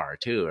you are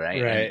too,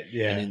 right? Right.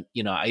 And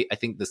I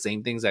think the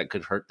same things that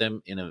could hurt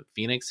them in a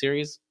Phoenix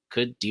series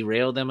could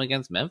derail them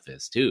against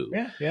Memphis too.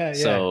 Yeah.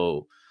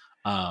 So,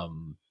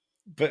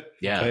 But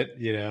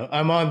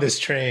I'm on this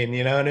train,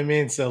 you know what I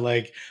mean? So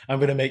like, I'm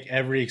going to make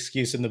every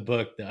excuse in the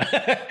book.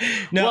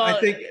 I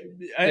think,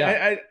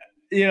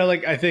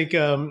 I think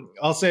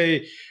I'll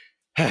say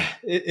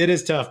it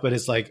is tough, but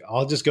it's like,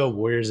 I'll just go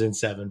Warriors in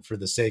 7 for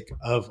the sake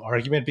of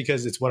argument,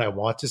 because it's what I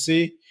want to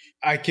see.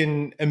 I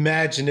can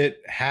imagine it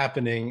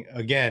happening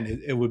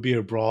again. It would be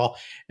a brawl.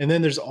 And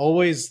then there's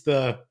always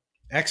the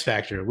X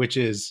factor, which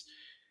is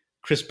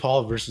Chris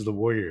Paul versus the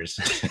Warriors.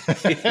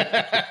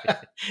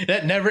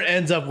 That never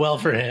ends up well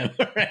for him,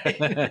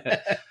 right?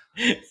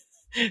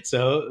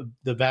 So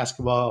the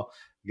basketball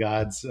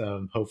gods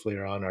hopefully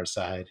are on our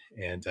side,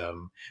 and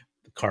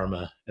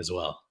karma as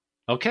well.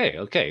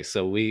 Okay.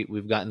 So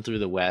we've gotten through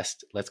the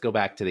West. Let's go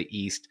back to the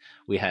East.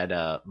 We had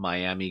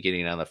Miami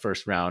getting out of the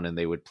first round, and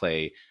they would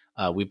play.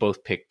 We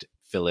both picked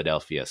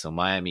Philadelphia, so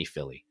Miami,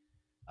 Philly.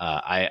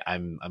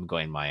 I'm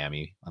going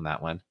Miami on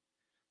that one.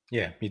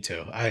 Yeah, me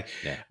too.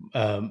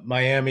 Yeah.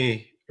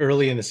 Miami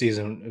early in the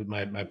season,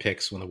 my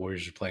picks when the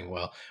Warriors were playing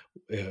well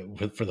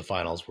for the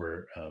finals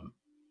were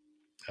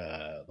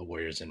the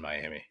Warriors in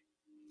Miami.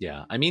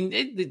 Yeah, I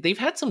mean, they've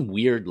had some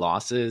weird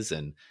losses,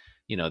 and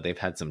they've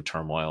had some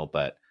turmoil,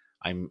 but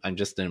I'm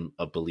just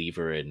a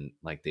believer in,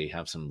 like, they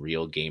have some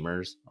real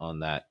gamers on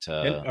that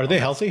And are they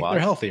healthy? They're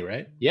squad. healthy,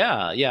 right?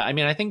 Yeah, yeah. I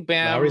mean,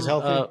 Lowry's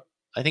healthy.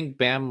 I think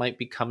Bam might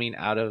be coming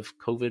out of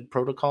COVID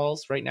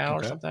protocols right now or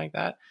Okay. something like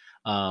that.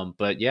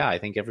 But yeah, I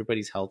think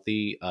everybody's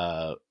healthy.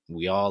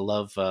 We all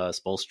love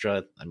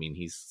Spoelstra. I mean,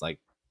 he's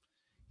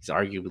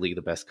arguably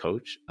the best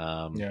coach.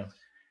 Yeah.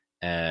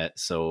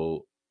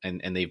 So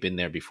and they've been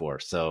there before.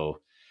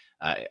 So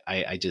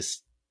I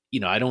just,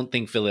 I don't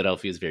think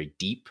Philadelphia is very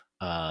deep.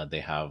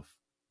 They have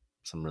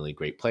some really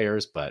great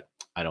players, but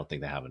I don't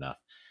think they have enough.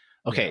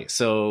 Okay, Yeah.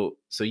 so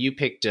you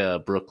picked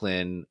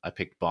Brooklyn, I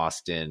picked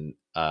Boston,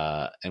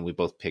 and we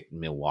both picked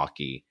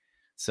Milwaukee.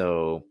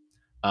 So,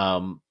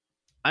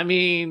 I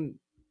mean,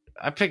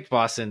 I picked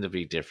Boston to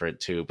be different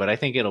too, but I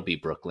think it'll be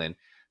Brooklyn.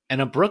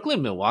 And a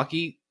Brooklyn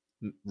Milwaukee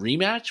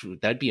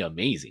rematch, that'd be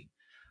amazing.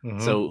 Mm-hmm.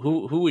 So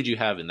who would you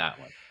have in that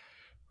one?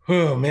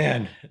 Oh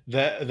man,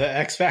 the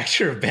X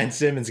factor of Ben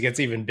Simmons gets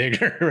even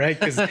bigger, right?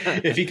 Because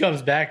if he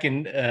comes back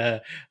in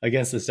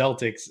against the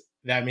Celtics,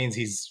 that means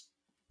he's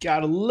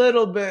got a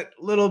little bit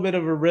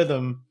of a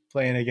rhythm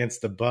playing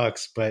against the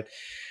Bucks. But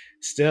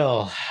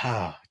still,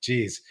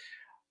 geez,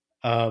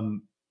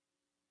 I'll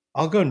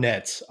go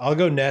Nets. I'll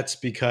go Nets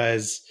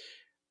because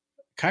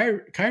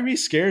Kyrie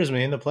scares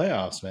me in the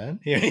playoffs,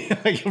 man.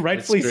 Like,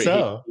 rightfully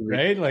so,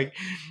 right? Like,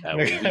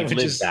 we've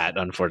lived that,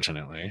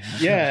 unfortunately.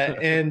 Yeah,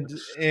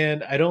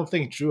 and I don't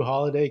think Drew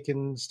Holiday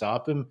can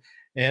stop him.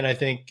 And I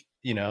think,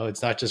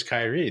 it's not just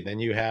Kyrie. Then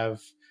you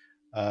have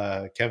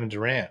Kevin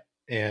Durant,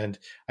 and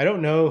I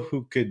don't know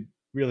who could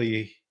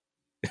really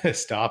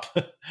stop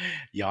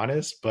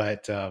Giannis,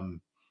 but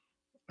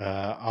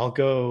I'll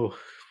go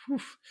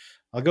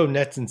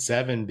Nets in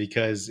 7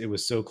 because it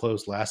was so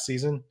close last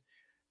season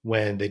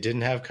when they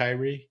didn't have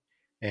Kyrie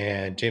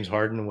and James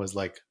Harden was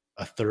like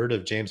a third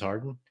of James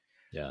Harden.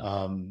 Yeah.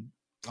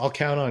 I'll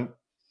count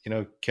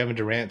on, Kevin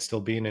Durant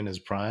still being in his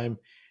prime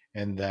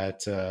and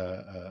that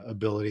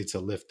ability to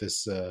lift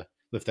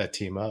that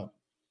team up.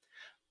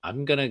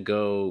 I'm going to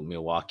go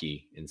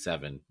Milwaukee in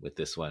 7 with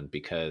this one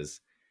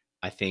because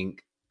I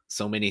think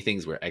so many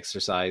things were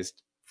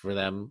exercised for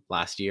them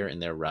last year in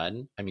their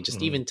run. I mean,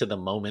 just even to the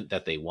moment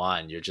that they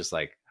won, you're just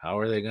like, how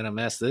are they going to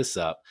mess this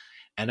up?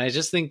 And I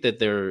just think that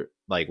they're,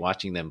 like,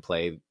 watching them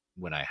play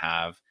when I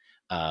have,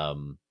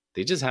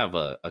 they just have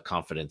a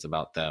confidence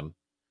about them.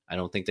 I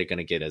don't think they're going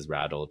to get as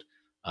rattled.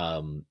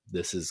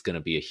 This is going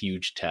to be a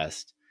huge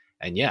test.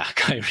 And yeah,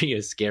 Kyrie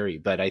is scary,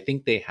 but I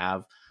think they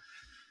have,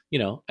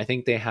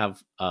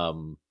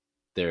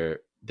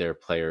 their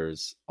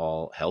players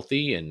all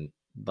healthy, and,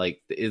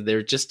 like,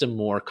 they're just a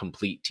more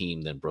complete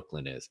team than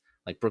Brooklyn is.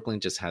 Like, Brooklyn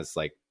just has,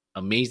 like,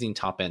 amazing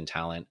top end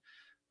talent.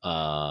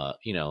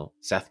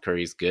 Seth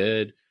Curry's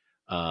good.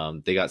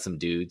 They got some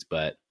dudes,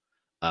 but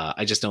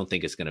I just don't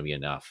think it's going to be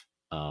enough.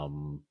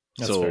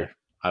 That's fair.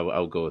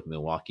 I'll go with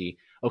Milwaukee.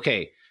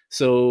 Okay,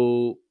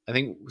 so I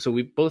think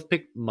we both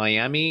picked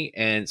Miami,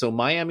 and so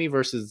Miami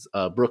versus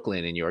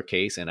Brooklyn in your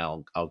case, and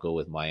I'll go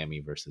with Miami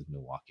versus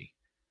Milwaukee.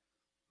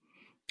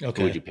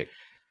 Okay. Who would you pick?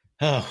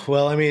 Oh,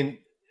 well, I mean,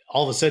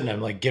 all of a sudden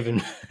I'm, like,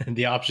 given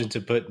the option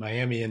to put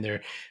Miami in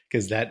there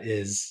because that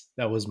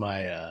was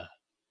my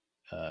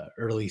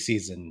early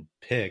season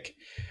pick.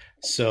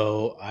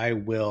 So I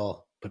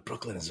will, but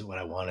Brooklyn is what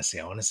I want to see.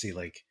 I want to see,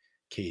 like,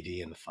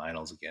 KD in the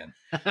finals again.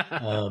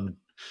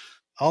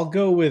 I'll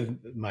go with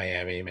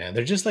Miami, man.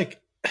 They're just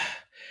like,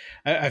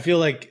 I feel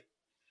like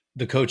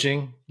the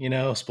coaching,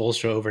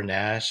 Spoelstra over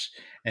Nash,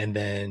 and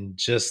then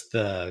just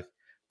the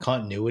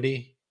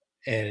continuity,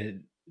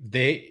 and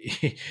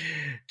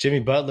Jimmy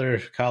Butler,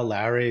 Kyle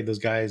Lowry, those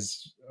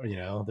guys,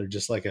 they're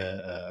just like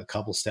a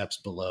couple steps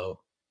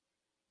below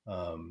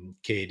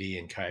KD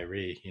and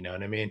Kyrie, you know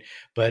what I mean?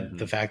 But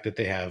the fact that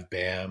they have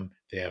Bam,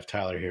 they have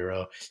Tyler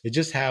Hero, they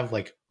just have,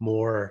 like,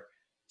 more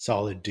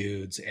solid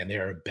dudes, and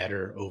they're a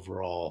better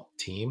overall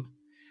team.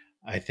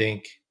 I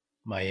think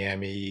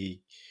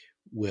Miami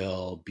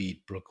will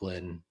beat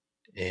Brooklyn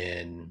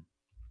in,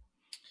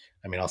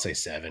 I'll say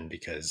 7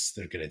 because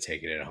they're going to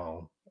take it at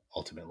home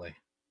ultimately.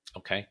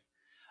 Okay.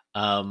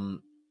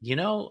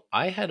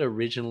 I had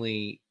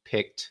originally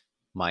picked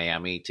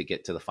Miami to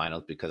get to the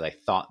finals because I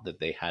thought that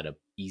they had a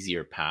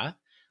easier path.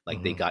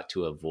 Like, they got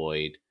to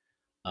avoid,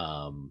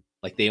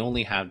 like, they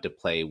only have to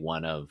play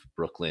one of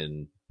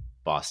Brooklyn,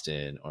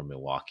 Boston, or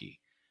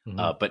Milwaukee.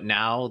 But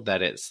now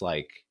that it's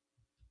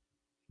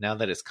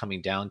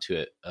coming down to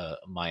it,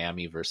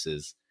 Miami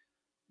versus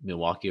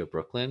Milwaukee or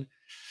Brooklyn.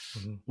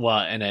 Well,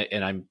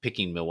 and I'm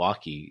picking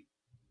Milwaukee.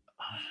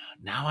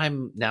 I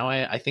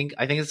think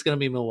it's going to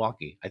be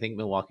Milwaukee. I think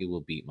Milwaukee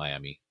will beat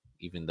Miami,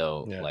 even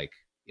though, like,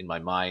 in my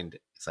mind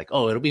it's like,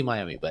 oh, it'll be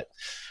Miami, but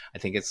I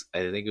think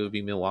it would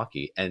be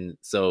Milwaukee. And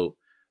so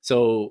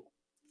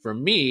for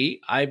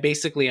me, I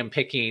basically am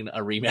picking a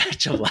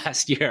rematch of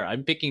last year.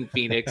 I'm picking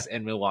Phoenix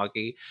and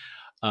Milwaukee,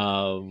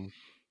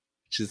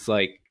 which is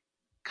like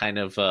kind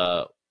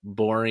of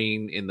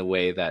boring in the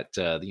way that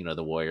the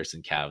Warriors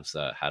and Cavs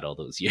had all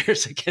those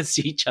years against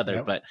each other.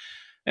 Yep. But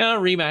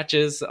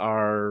rematches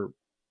are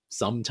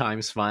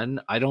sometimes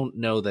fun. I don't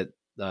know that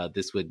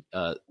this would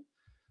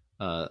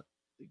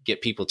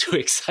get people too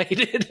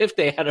excited if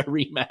they had a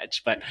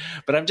rematch, but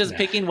I'm just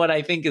picking what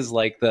I think is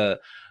like the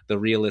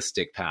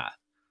realistic path.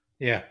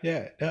 Yeah.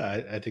 No,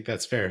 I think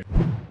that's fair.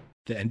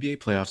 The NBA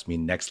playoffs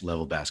mean next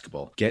level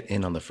basketball. Get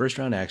in on the first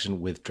round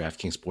action with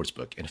DraftKings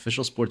Sportsbook, an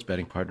official sports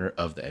betting partner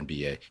of the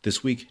NBA.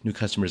 This week, new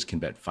customers can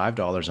bet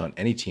 $5 on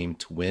any team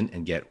to win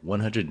and get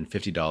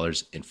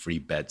 $150 in free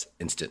bets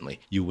instantly.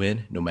 You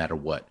win no matter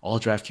what. All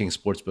DraftKings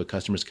Sportsbook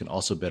customers can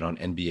also bet on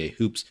NBA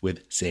hoops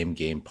with same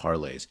game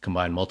parlays.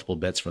 Combine multiple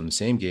bets from the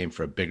same game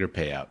for a bigger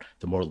payout.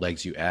 The more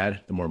legs you add,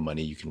 the more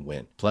money you can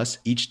win. Plus,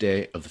 each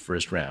day of the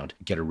first round,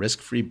 get a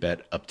risk-free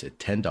bet up to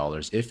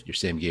 $10 if your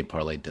same game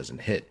parlay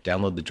doesn't hit.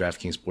 Download the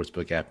DraftKings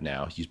Sportsbook app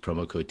now. Use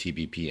promo code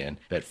TBPN.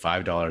 Bet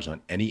 $5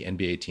 on any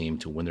NBA team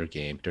to win their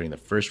game during the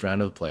first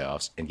round of the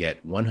playoffs and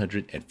get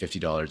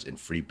 $150 in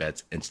free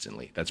bets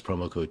instantly. That's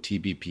promo code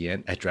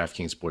TBPN at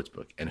DraftKings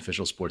Sportsbook, an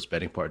official sports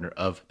betting partner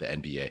of the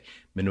NBA.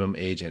 Minimum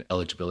age and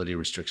eligibility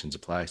restrictions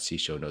apply. See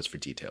show notes for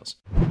details.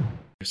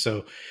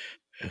 So,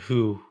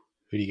 who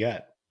do you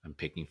got? I'm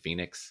picking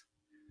Phoenix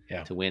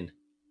to win.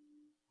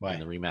 Why? In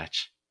the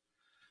rematch.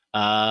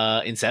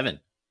 In 7.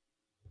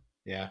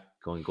 Yeah.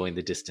 Going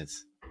the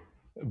distance.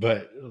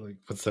 But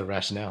what's the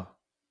rationale?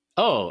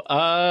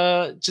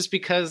 Just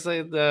because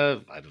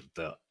the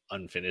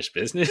unfinished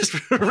business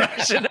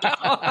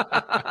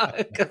rationale.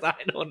 Because I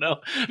don't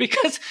know.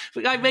 Because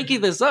I'm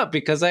making this up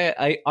because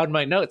I on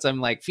my notes I'm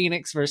like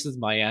Phoenix versus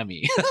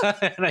Miami,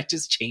 and I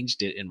just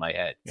changed it in my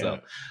head. So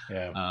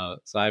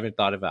so I haven't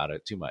thought about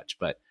it too much,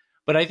 but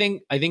I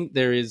think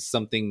there is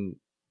something.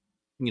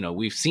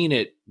 We've seen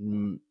it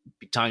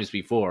times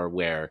before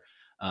where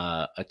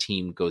a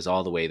team goes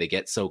all the way, they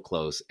get so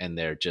close, and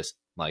they're just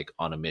like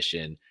on a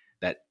mission.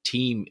 That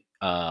team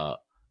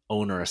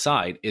owner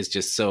aside is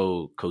just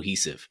so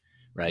cohesive,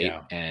 right?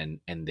 Yeah. And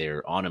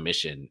they're on a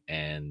mission,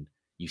 and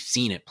you've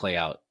seen it play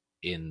out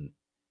in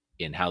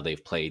how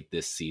they've played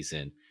this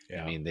season.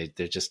 Yeah. I mean,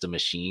 they're just a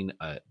machine.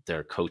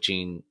 Their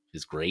coaching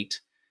is great.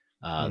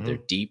 They're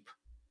deep.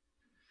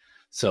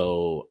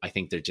 So I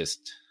think there's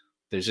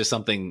just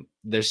something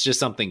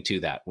to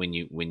that when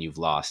you've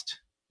lost,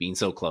 being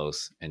so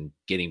close and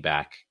getting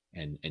back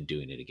and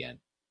doing it again.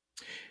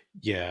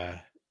 Yeah.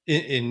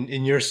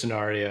 In your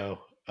scenario,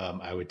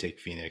 I would take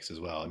Phoenix as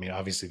well. I mean,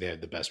 obviously they have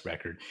the best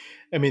record.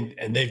 I mean,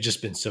 and they've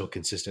just been so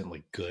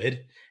consistently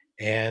good,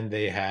 and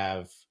they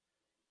have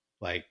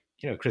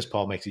Chris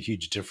Paul makes a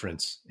huge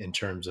difference in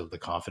terms of the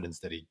confidence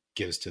that he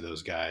gives to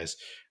those guys.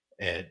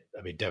 And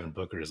I mean, Devin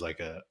Booker is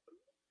like an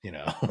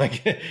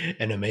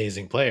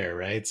amazing player,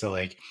 right? So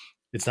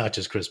it's not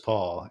just Chris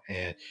Paul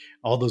and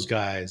all those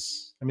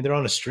guys. I mean, they're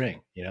on a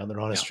string, they're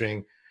on a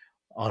string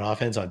on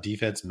offense, on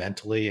defense,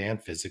 mentally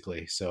and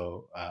physically.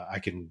 So I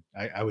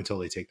would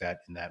totally take that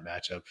in that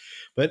matchup.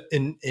 But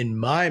in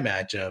my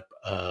matchup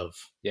of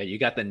you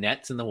got the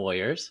Nets and the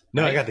Warriors.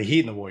 No, right? I got the Heat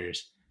and the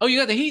Warriors. Oh, you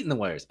got the Heat and the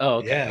Warriors. Oh,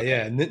 okay.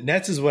 Yeah.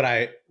 Nets is what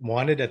I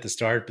wanted at the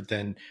start, but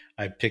then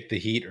I picked the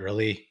Heat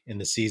early in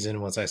the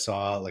season once I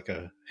saw like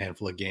a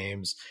handful of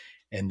games,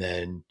 and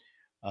then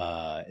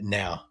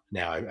now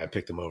I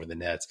picked them over the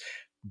Nets.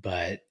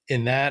 But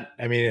in that,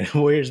 I mean,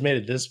 Warriors made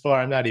it this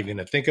far. I'm not even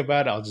going to think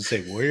about it. I'll just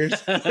say Warriors.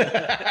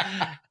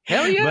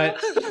 Hell yeah.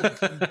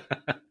 But,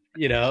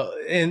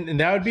 and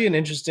that would be an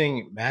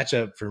interesting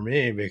matchup for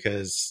me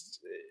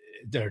because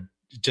they're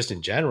just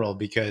in general,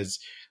 because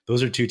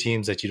those are two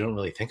teams that you don't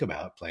really think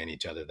about playing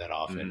each other that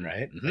often,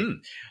 right? Mm-hmm. Like,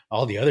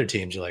 all the other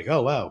teams are like,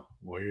 oh, wow,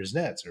 Warriors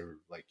Nets, or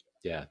like,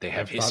 they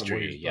have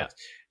history.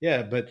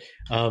 Yeah. But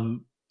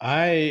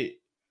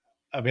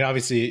I mean,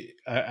 obviously,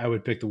 I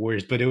would pick the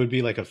Warriors, but it would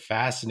be like a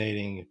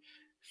fascinating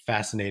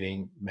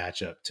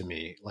matchup to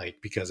me,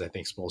 because I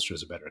think Spoelstra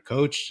is a better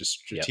coach, just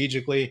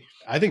strategically. Yep.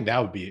 I think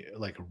that would be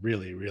like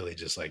really, really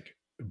just like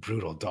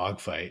brutal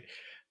dogfight.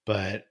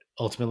 But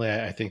ultimately,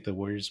 I think the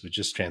Warriors would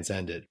just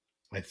transcend it.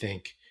 I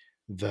think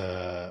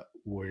the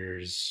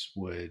Warriors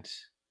would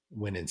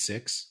win in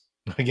 6.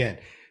 Again,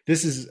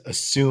 this is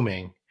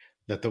assuming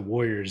that the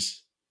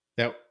Warriors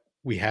that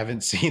we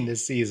haven't seen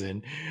this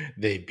season,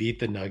 they beat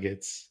the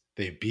Nuggets.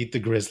 They beat the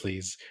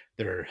Grizzlies.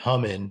 They're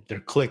humming. They're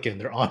clicking.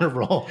 They're on a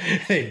roll.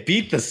 They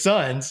beat the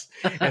Suns.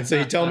 And so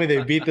you tell me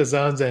they beat the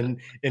Suns,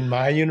 and in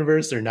my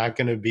universe, they're not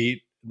going to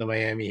beat the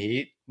Miami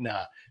Heat?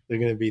 Nah, they're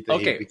going to beat the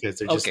Heat because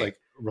they're just like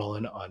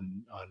rolling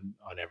on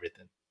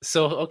everything.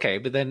 So,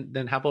 but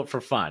then how about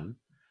for fun?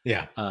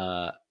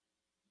 Yeah.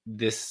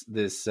 This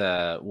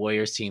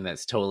Warriors team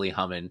that's totally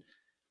humming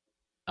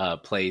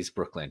plays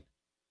Brooklyn.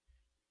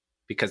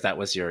 Because that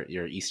was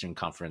your Eastern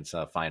Conference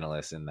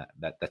finalist, and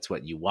that's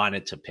what you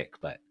wanted to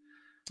pick. But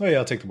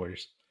I'll take the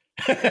Warriors.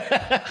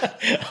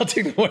 I'll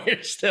take the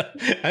Warriors still.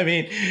 I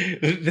mean,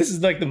 this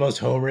is like the most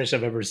homerish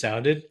I've ever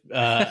sounded.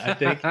 I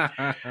think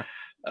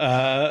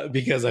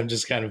because I'm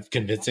just kind of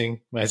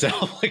convincing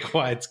myself like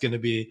why it's going to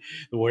be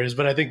the Warriors.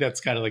 But I think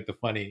that's kind of like the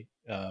funny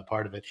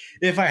part of it.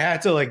 If I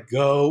had to like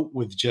go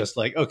with just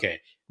like, okay,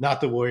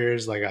 not the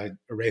Warriors, like I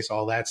erase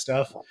all that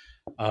stuff.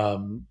 I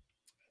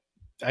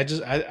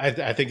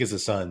think it's the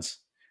Suns.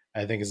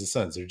 I think it's the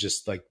Suns. They're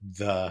just like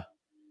the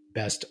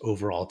best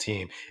overall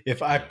team.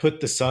 If I put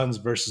the Suns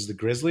versus the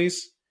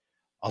Grizzlies,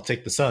 I'll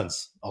take the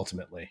Suns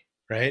ultimately,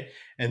 right?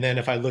 And then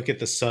if I look at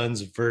the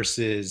Suns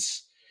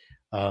versus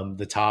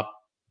the top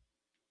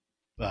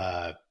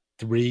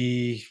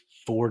 3-4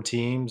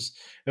 teams,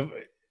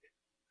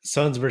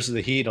 Suns versus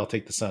the Heat, I'll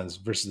take the Suns.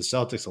 Versus the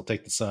Celtics, I'll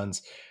take the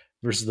Suns.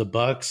 Versus the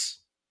Bucks,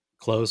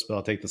 close, but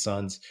I'll take the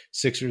Suns.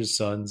 Sixers,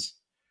 Suns,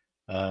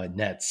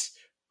 Nets.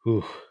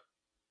 Whew.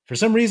 For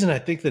some reason, I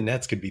think the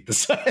Nets could beat the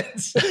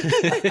Suns.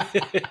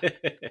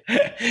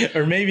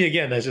 Or maybe,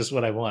 again, that's just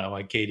what I want. I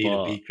want KD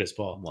to beat Chris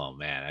Paul. Well,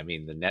 man, I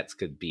mean, the Nets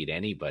could beat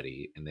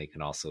anybody, and they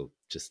can also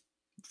just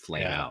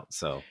flame out.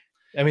 So,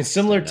 I mean,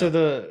 similar to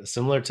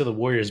the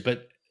Warriors,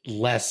 but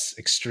less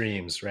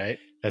extremes, right?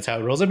 That's how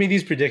it rolls. I mean,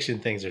 these prediction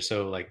things are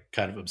so like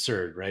kind of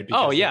absurd, right?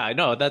 Because I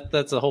know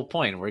that's the whole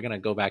point. We're gonna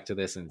go back to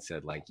this and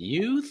said like,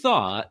 you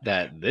thought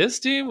that this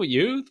team,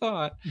 you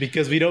thought,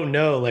 because we don't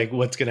know like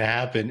what's gonna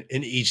happen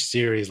in each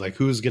series, like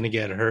who's gonna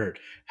get hurt,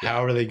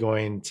 how are they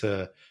going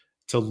to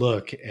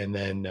look, and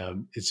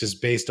then it's just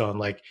based on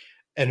like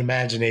an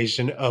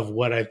imagination of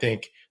what I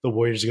think the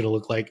Warriors are gonna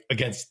look like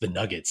against the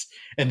Nuggets,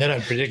 and then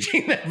I'm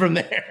predicting that from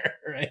there,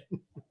 right?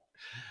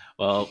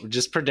 Well,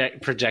 just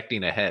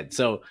projecting ahead.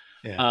 So.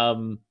 Yeah.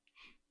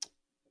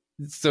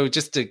 So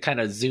just to kind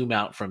of zoom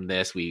out from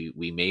this,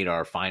 we made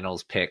our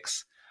finals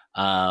picks.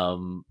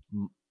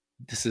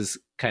 This is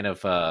kind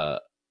of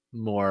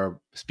more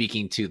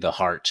speaking to the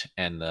heart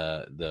and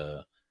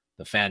the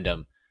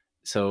fandom.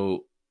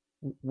 So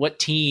what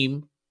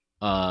team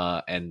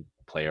and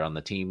player on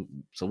the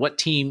team? So what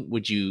team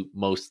would you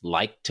most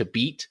like to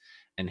beat,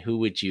 and who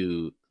would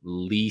you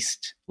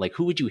least like?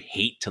 Who would you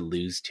hate to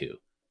lose to?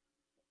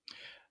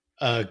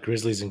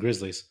 Grizzlies and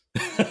Grizzlies.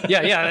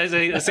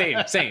 yeah, same.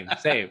 Like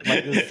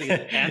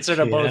the answer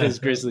to both is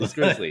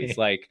Grizzlies.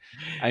 Like,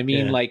 I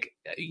mean, like,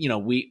 you know,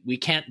 we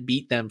can't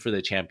beat them for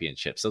the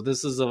championship. So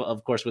this is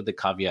of course with the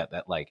caveat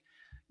that like,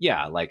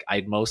 yeah, like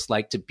I'd most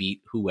like to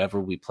beat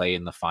whoever we play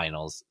in the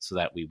finals so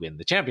that we win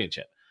the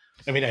championship.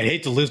 I mean, I'd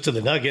hate to lose to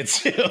the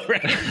Nuggets too,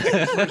 right?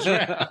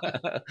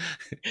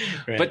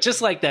 Right. But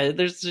just like that,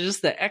 there's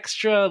just the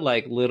extra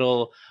like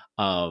little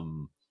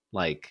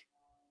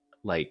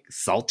like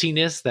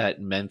saltiness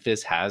that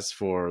Memphis has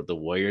for the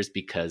Warriors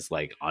because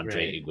like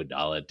Andre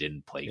Iguodala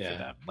didn't play for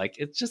them. Like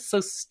it's just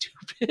so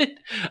stupid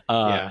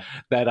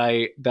that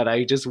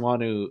I just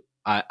want to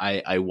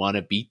I want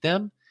to beat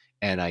them,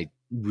 and I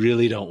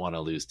really don't want to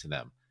lose to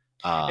them.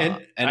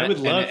 And I would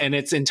love, and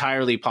it's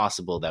entirely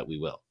possible that we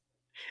will.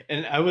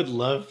 And I would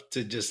love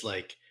to just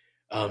like,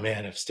 oh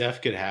man, if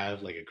Steph could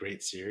have like a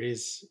great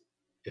series,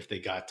 if they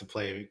got to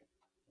play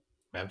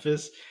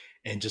Memphis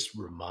and just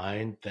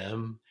remind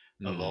them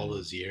of all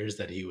those years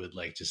that he would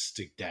like just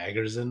stick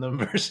daggers in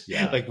them,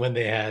 like when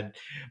they had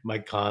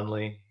Mike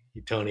Conley,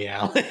 Tony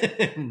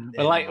Allen.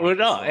 But like,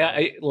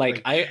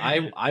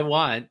 I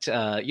want,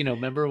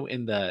 remember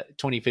in the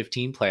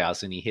 2015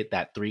 playoffs and he hit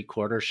that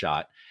 3-quarter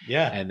shot,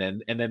 and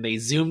then they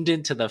zoomed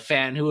into the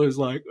fan who was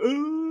like,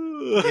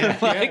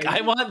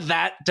 I want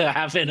that to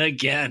happen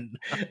again.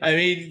 I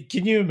mean,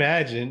 can you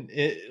imagine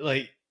it?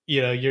 Like,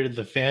 you know, you're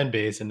the fan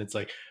base, and it's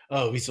like,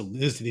 oh, we used to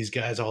lose to these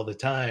guys all the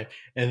time.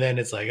 And then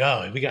it's like,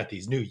 oh, we got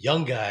these new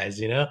young guys,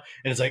 you know?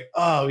 And it's like,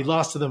 oh, we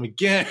lost to them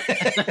again.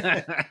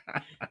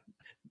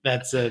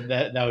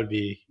 That would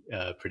be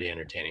pretty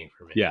entertaining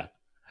for me. Yeah.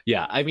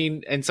 Yeah. I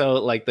mean, and so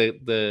like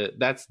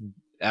that's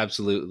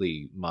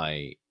absolutely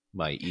my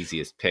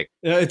easiest pick.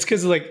 It's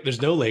because like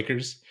there's no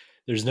Lakers,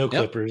 there's no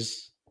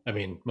Clippers. I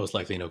mean, most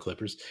likely no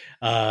Clippers.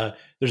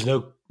 There's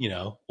no,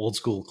 old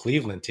school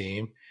Cleveland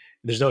team.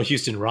 There's no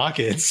Houston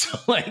Rockets. So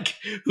like,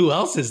 who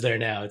else is there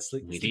now? It's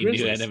like we need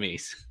new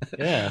enemies.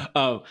 Yeah.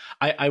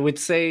 I would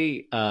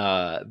say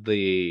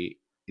the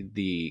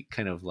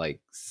kind of like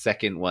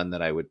second one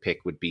that I would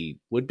pick would be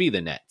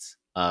the Nets.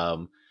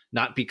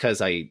 Not because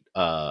I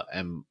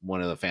am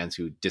one of the fans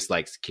who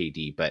dislikes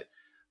KD, but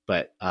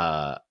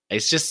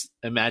it's just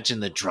imagine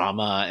the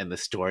drama and the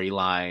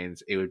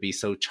storylines. It would be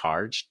so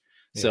charged.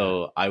 Yeah.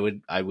 So I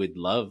would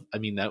love. I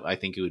mean, I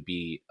think it would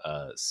be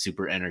a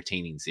super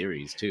entertaining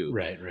series too.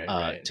 Right.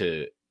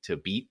 To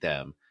beat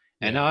them,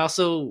 and I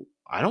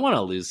don't want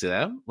to lose to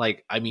them.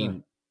 Like, I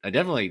mean, I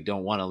definitely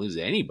don't want to lose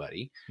to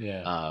anybody.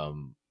 Yeah.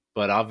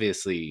 But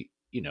obviously,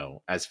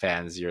 as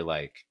fans, you're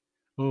like,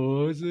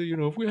 oh,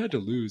 if we had to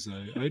lose,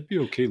 I'd be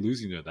okay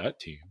losing to that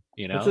team.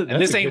 That's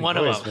this ain't one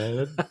voice, of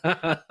them.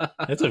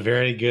 That's a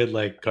very good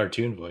like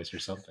cartoon voice or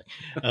something.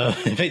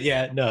 But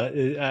yeah,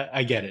 no,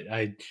 I get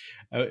it.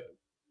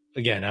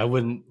 Again, I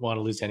wouldn't want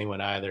to lose to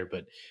anyone either,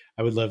 but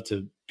I would love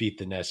to beat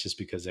the Nets just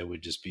because that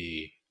would just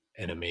be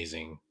an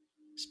amazing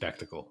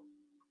spectacle.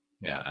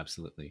 Yeah,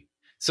 absolutely.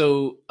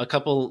 So a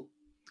couple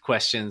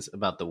questions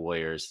about the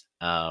Warriors.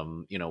 We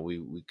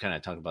kind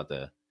of talked about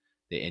the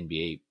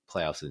NBA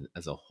playoffs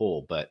as a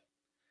whole, but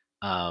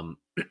um,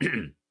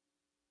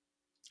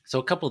 so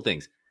a couple of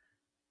things.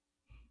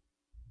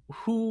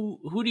 Who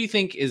do you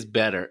think is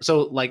better?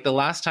 So like the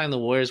last time the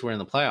Warriors were in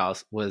the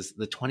playoffs was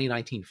the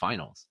 2019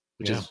 finals,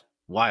 which is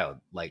wild.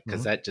 Like,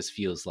 cause that just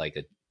feels like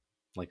a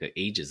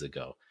ages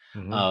ago.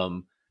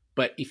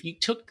 But if you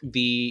took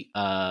the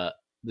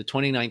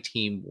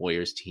 2019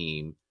 Warriors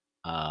team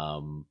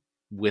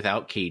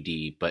without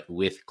KD, but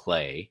with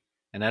Clay,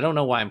 and I don't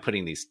know why I'm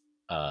putting these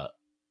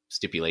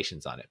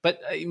stipulations on it,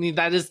 but I mean,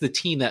 that is the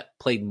team that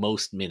played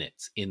most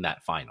minutes in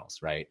that finals,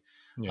 right?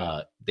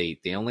 Yeah. They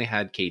only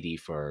had KD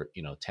for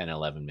 10,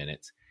 11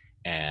 minutes,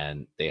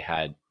 and they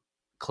had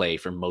Clay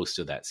for most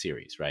of that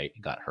series, right?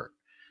 He got hurt.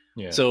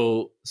 Yeah.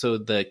 So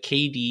the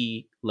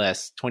KD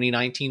less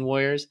 2019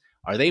 Warriors,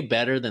 are they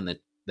better than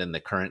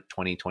the current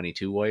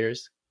 2022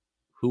 Warriors?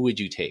 Who would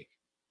you take?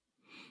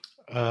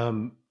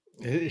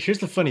 Here's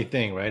the funny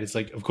thing, right? It's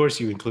like, of course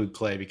you include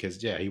Clay because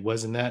he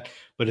was in that,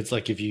 but it's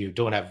like if you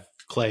don't have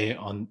Clay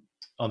on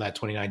that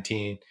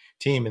 2019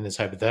 team in this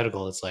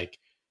hypothetical, it's like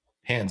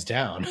hands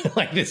down,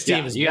 like this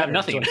team is you better. Have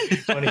nothing.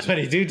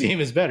 2022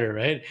 team is better,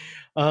 right?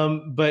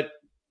 But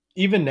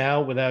even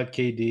now without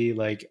KD,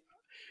 like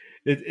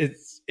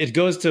it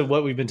goes to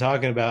what we've been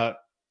talking about,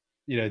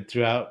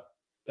 throughout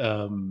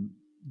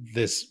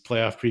this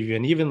playoff preview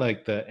and even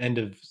like the end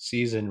of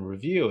season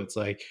review. It's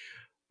like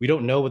we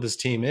don't know what this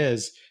team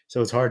is,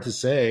 so it's hard to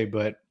say.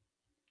 But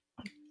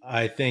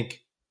I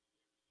think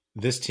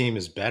this team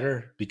is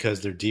better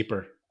because they're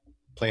deeper,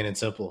 plain and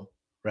simple,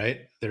 right?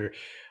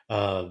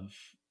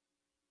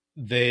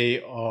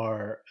 They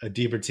are a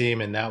deeper team,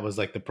 and that was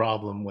like the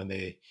problem when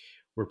they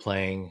were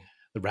playing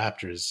the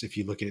Raptors. If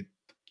you look at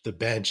the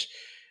bench,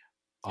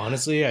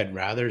 honestly, I'd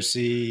rather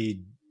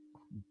see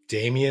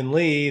Damian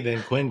Lee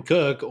than Quinn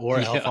Cook or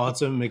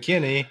Alfonso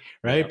McKinney,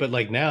 right? Yeah. But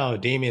like now,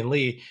 Damian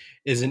Lee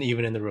isn't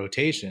even in the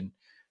rotation.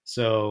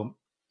 So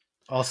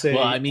I'll say.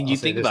 Well, I mean, you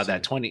think about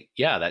that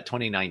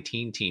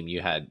 2019 team.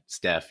 You had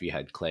Steph, you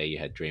had Clay, you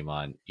had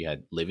Draymond, you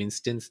had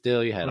Livingston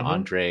still, you had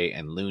Andre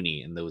and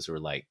Looney, and those were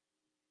like,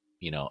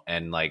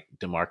 and like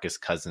DeMarcus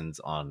Cousins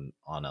on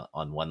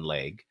one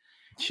leg,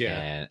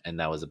 and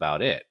that was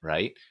about it,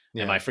 right?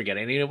 Yeah. Am I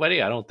forgetting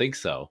anybody? I don't think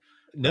so.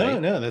 No,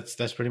 right? No,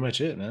 that's pretty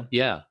much it, man.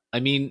 Yeah,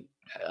 I mean,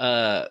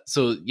 I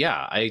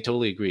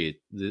totally agree.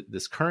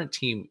 This current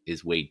team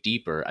is way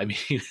deeper. I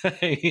mean,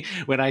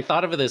 when I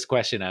thought of this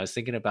question, I was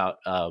thinking about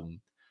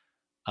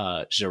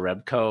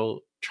Jerebko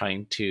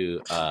trying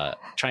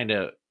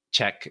to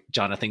check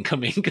Jonathan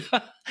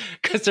Kuminga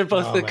because they're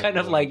both the kind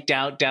of like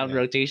down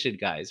rotation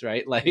guys,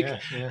 right? Like,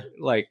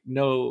 like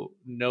no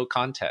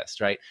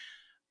contest, right?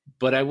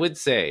 But I would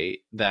say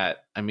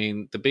that, I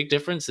mean, the big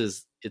difference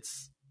is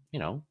it's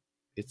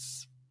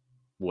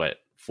what,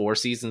 3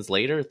 seasons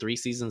later,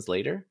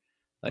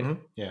 like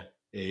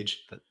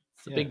age. That's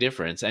a big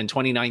difference. And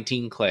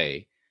 2019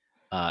 Clay,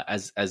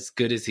 as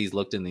good as he's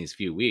looked in these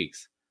few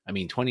weeks, I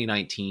mean,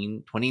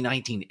 2019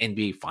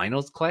 NBA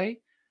Finals Clay,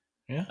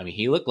 I mean,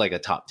 he looked like a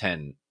top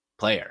 10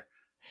 player.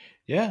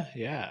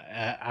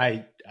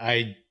 I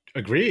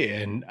agree,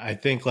 and I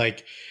think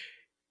like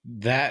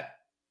that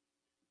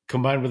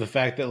combined with the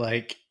fact that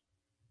like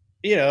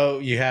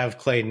you have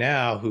Clay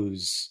now,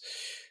 who's,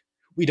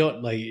 we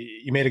don't, like,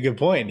 you made a good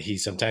point.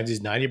 Sometimes he's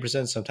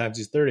 90%, sometimes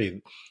he's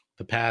 30.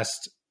 The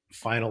past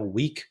final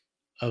week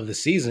of the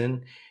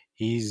season,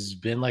 he's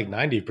been like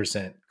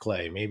 90%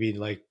 Clay, maybe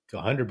like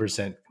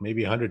 100%,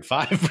 maybe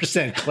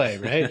 105% Clay,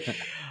 right?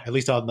 At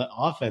least on the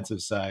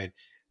offensive side.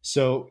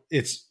 So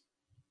it's,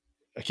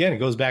 again, it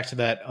goes back to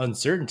that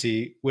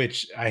uncertainty,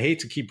 which I hate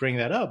to keep bringing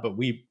that up, but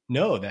we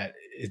know that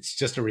it's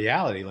just a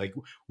reality. Like,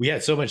 we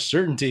had so much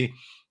certainty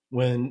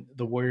when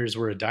the Warriors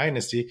were a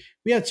dynasty.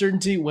 We had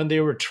certainty when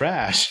they were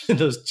trash in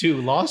those 2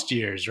 lost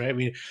years, right?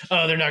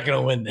 They're not going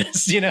to win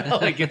this,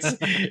 like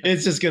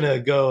it's just going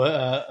to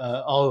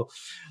go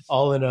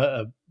all in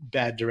a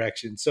bad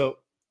direction. So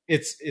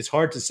it's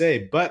hard to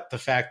say, but the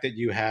fact that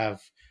you have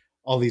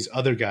all these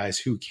other guys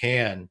who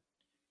can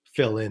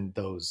fill in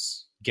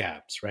those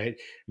gaps, right?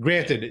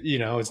 Granted,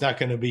 it's not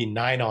going to be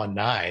 9 on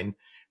 9,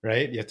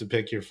 right? You have to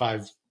pick your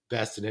 5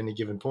 best at any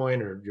given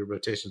point, or your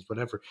rotations,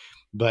 whatever.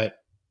 But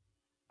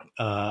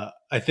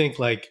I think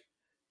like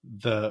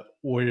the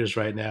Warriors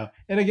right now,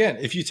 and again,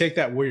 if you take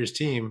that Warriors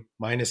team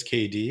minus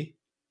KD,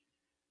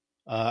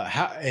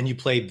 and you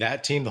played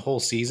that team the whole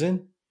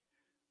season,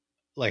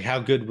 like how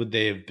good would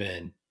they have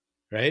been,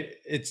 right?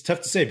 It's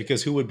tough to say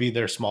because who would be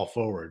their small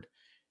forward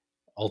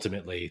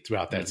ultimately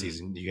throughout that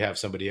season? You have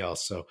somebody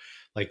else, so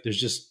like there's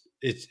just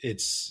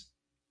it's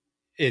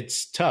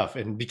tough,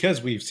 and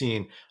because we've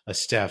seen a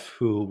Steph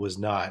who was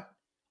not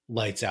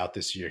lights out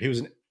this year, he was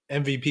an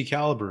MVP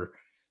caliber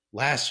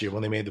last year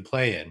when they made the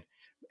play-in,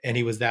 and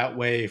he was that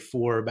way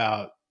for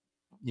about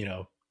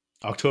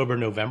October,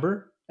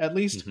 November at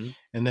least,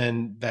 and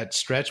then that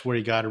stretch where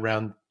he got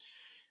around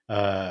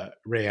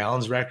Ray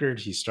Allen's record,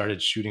 he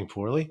started shooting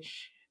poorly,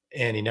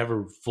 and he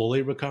never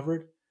fully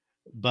recovered.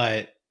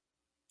 But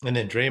and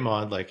then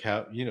Draymond, like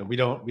how we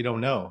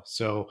don't know.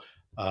 So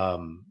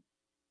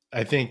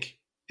I think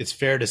it's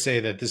fair to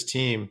say that this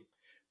team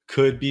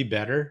could be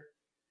better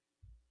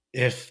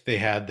if they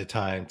had the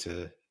time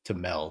to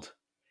meld.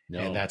 No,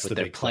 and that's the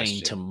they're big playing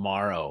question.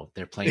 tomorrow.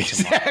 They're playing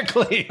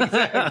Exactly.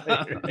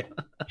 tomorrow.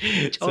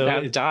 Don't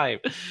have time.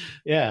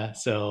 Yeah.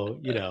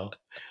 So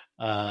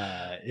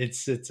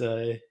it's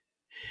a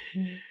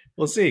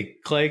we'll see.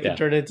 Clay could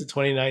turn into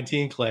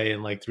 2019 Clay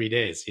in like 3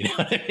 days. You know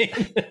what I mean?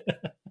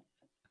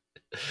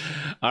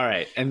 All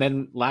right, and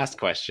then last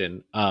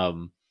question.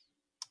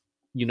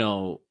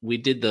 We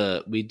did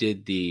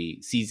the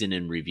season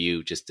in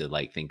review just to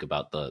like think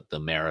about the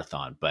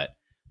marathon, but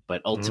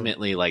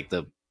ultimately like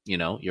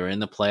you're in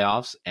the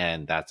playoffs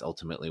and that's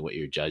ultimately what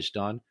you're judged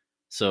on.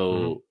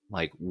 So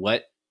like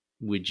what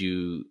would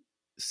you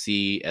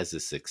see as a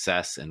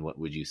success and what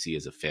would you see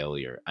as a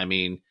failure? I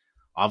mean,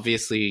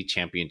 obviously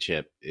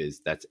championship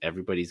that's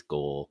everybody's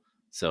goal.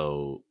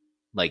 So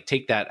like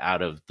take that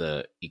out of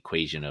the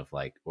equation of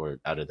like, or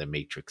out of the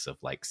matrix of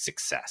like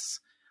success.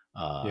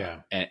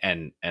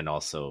 And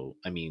also,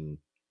 I mean,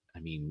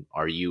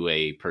 are you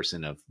a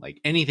person of like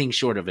anything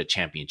short of a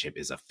championship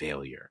is a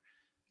failure?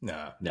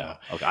 No.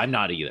 Okay, I'm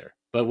not either.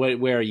 But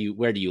where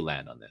do you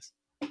land on this?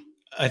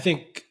 I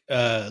think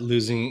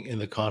losing in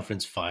the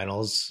conference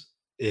finals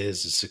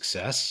is a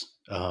success,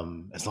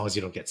 as long as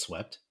you don't get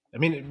swept. I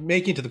mean,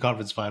 making it to the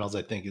conference finals,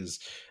 I think, is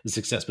a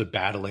success, but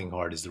battling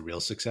hard is the real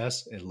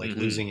success. And like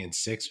losing in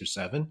 6 or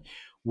 7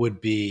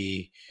 would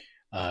be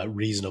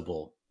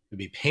reasonable. It'd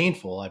be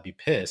painful. I'd be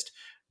pissed,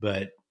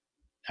 but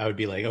I would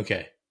be like,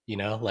 okay,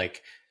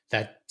 like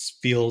that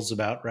feels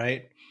about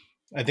right.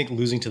 I think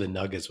losing to the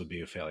Nuggets would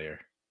be a failure.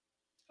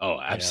 Oh,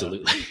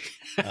 absolutely.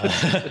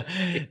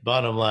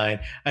 Bottom line,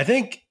 I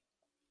think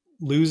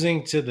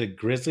losing to the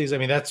Grizzlies, I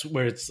mean, that's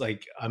where it's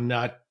like, I'm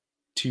not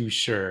too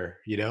sure,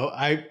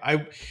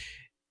 it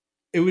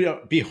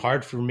would be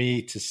hard for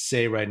me to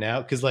say right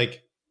now. Cause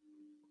like,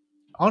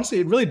 honestly,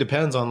 it really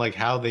depends on like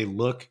how they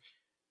look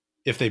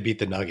if they beat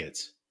the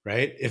Nuggets,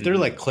 right? If they're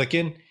like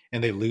clicking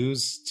and they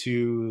lose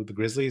to the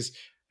Grizzlies,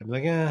 I'm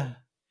like,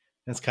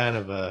 that's kind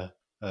of a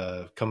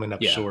coming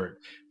up short.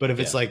 But if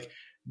it's like,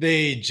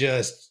 they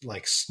just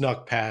like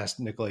snuck past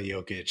Nikola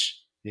Jokic,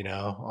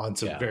 on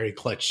some very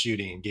clutch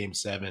shooting in Game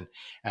 7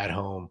 at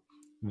home,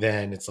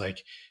 then it's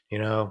like,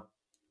 the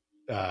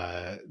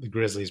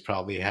Grizzlies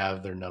probably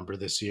have their number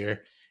this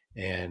year,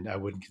 and I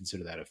wouldn't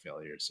consider that a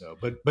failure. So,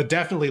 but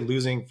definitely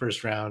losing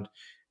first round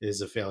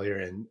is a failure,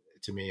 and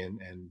to me,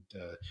 and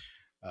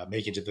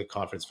making it to the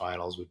conference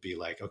finals would be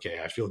like, okay,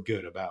 I feel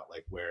good about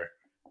like where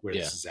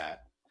this is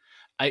at.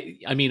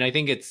 I mean, I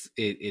think it's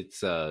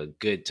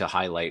good to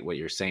highlight what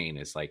you're saying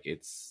is like,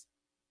 it's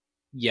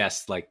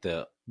yes, like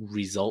the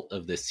result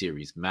of this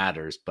series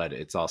matters, but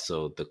it's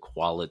also the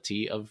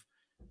quality of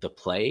the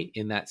play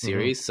in that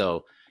series.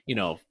 So,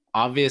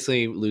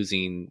 obviously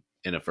losing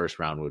in a first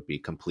round would be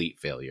complete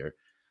failure.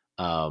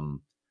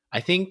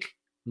 I think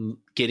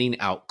getting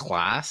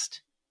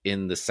outclassed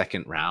in the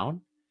second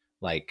round,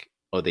 like,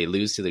 they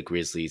lose to the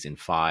Grizzlies in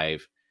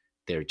 5.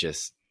 They're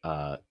just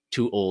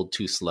too old,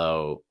 too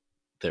slow.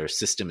 Their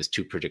system is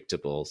too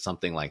predictable,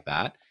 something like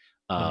that.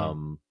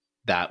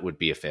 That would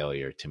be a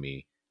failure to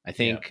me. I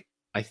think,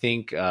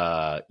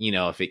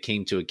 if it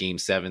came to a Game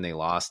 7, they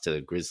lost to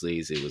the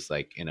Grizzlies. It was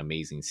like an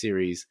amazing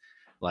series,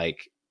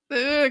 like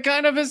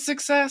kind of a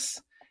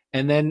success.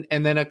 And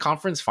then a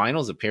conference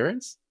finals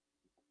appearance.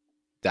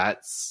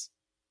 That's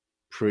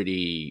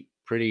pretty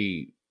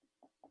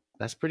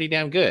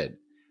damn good.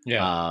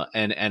 Yeah.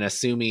 And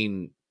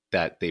assuming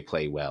that they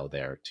play well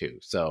there too.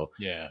 So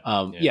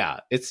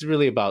it's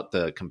really about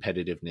the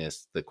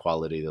competitiveness, the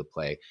quality of the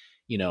play.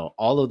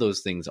 All of those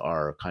things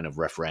are kind of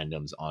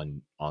referendums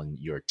on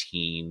your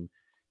team,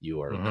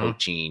 your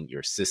coaching,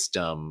 your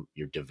system,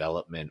 your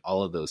development,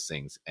 all of those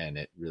things. And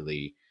it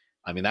really,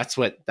 I mean, that's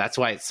why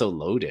it's so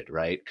loaded,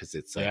 right? Because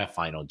it's like a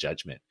final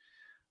judgment.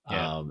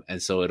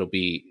 And so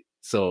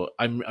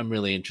I'm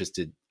really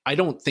interested. I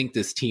don't think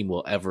this team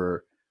will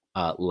ever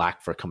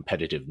lack for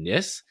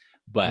competitiveness,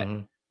 but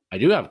I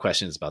do have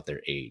questions about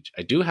their age.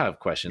 I do have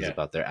questions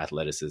about their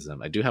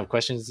athleticism. I do have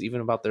questions even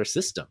about their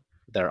system,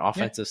 their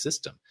offensive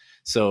system.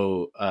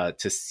 So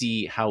to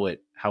see how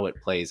it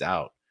plays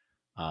out,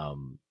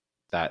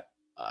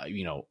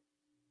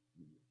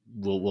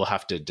 we'll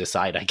have to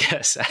decide, I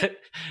guess,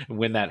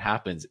 when that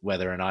happens,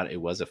 whether or not it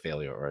was a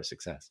failure or a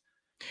success.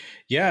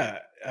 Yeah,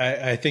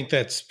 I think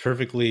that's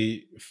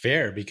perfectly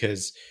fair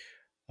because,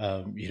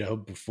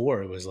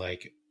 before it was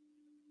like,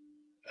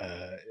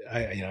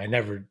 I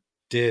never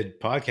did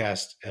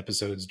podcast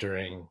episodes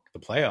during the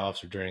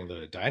playoffs or during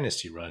the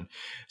dynasty run.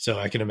 So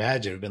I can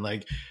imagine it'd been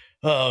like,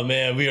 oh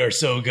man, we are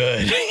so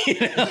good.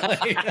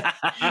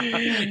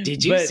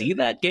 Did you see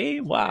that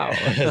game? Wow.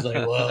 I was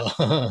like,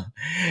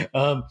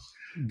 well,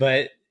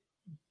 but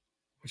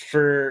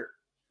for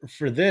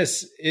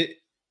this,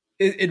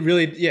 it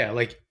really,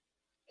 like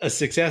a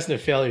success and a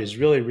failure is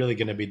really, really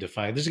going to be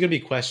defined. There's going to be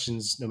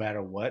questions no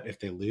matter what if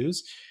they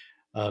lose.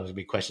 There'll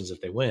be questions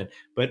if they win,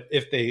 but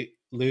if they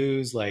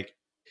lose, like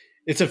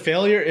it's a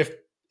failure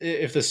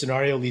if the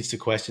scenario leads to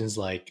questions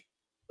like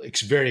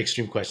very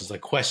extreme questions,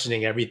 like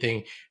questioning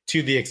everything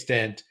to the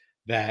extent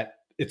that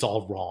it's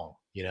all wrong,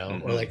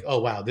 or like, oh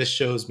wow, this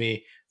shows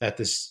me that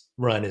this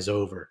run is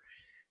over.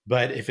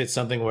 But if it's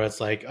something where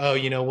it's like, oh,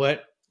 you know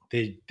what,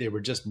 they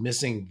were just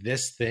missing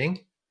this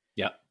thing,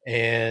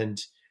 and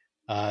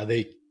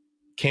they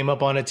came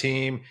up on a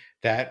team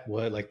that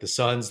was like the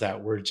Suns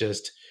that were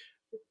just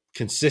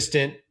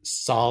consistent,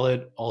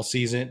 solid all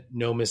season,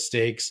 no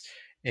mistakes,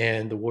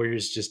 and the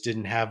Warriors just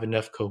didn't have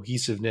enough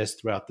cohesiveness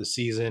throughout the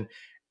season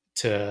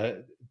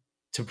to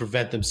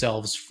prevent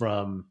themselves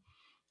from,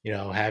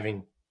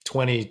 having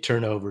 20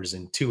 turnovers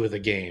in 2 of the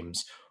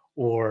games,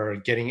 or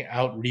getting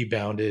out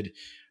rebounded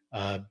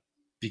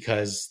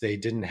because they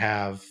didn't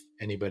have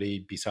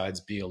anybody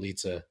besides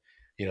Bjelica,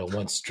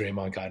 once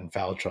Draymond got in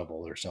foul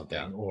trouble or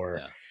something,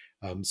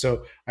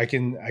 so I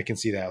can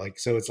see that. Like,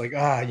 so it's like,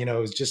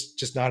 it's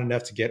just not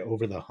enough to get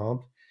over the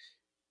hump.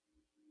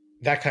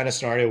 That kind of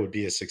scenario would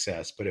be a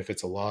success. But if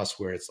it's a loss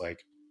where it's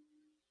like,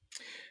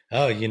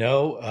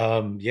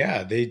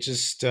 they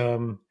just,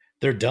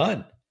 they're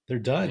done. They're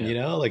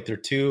done, like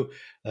they're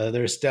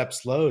a step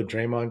slow.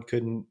 Draymond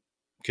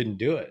couldn't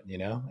do it,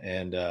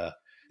 and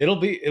it'll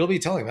be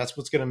telling. That's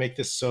what's going to make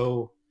this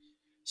so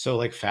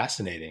like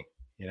fascinating.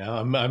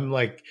 I'm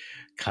like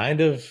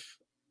kind of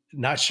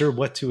not sure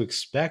what to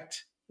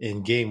expect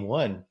in game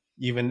 1,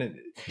 even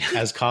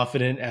as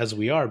confident as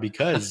we are,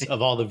 because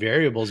of all the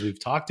variables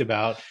we've talked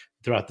about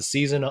throughout the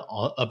season,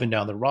 up and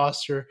down the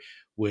roster.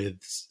 With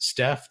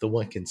Steph, the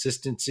one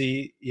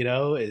consistency,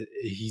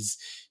 he's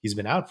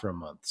been out for a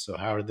month. So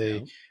how are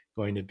they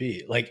going to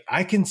be? Like,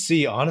 I can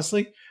see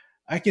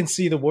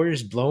the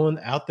Warriors blowing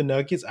out the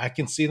Nuggets. I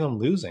can see them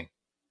losing.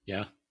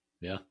 Yeah.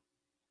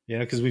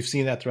 Because we've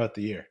seen that throughout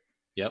the year.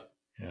 Yep.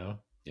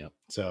 Yep.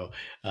 So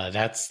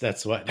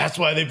that's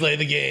why they play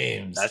the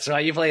games. That's why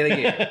you play the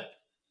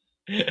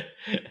game.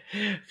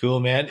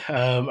 Cool, man.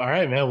 All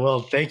right, man. Well,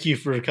 thank you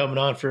for coming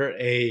on for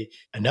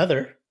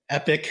another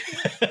epic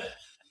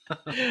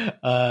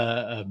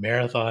a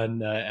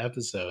marathon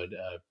episode.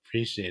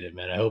 Appreciate it,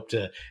 man. I hope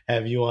to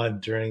have you on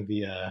during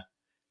the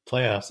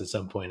playoffs at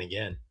some point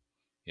again.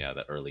 Yeah,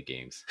 the early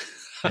games.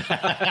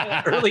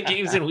 Early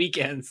games and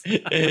weekends.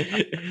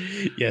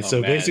 Yeah,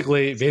 so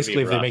basically if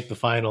they make the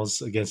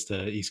finals against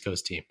the East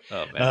Coast team.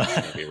 Oh man, it's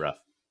gonna be rough.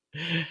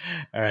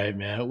 All right,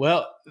 man.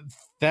 Well,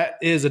 that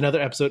is another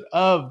episode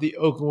of the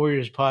Oakland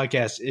Warriors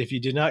podcast. If you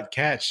did not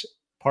catch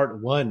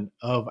part 1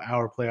 of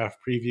our playoff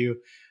preview,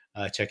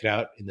 check it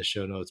out in the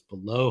show notes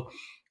below.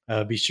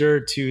 Be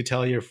sure to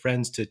tell your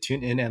friends to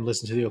tune in and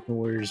listen to the Oakland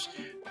Warriors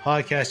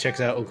podcast. Check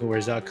us out at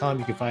oaklandwarriors.com.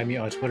 You can find me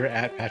on Twitter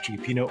at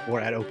Patrick Pino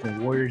or at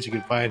Oakland Warriors. You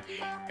can find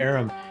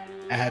Aram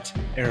at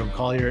Aram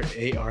Collier,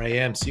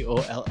 AramCollier.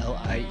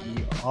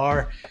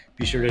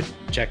 Be sure to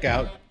check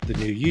out the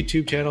new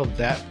YouTube channel.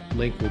 That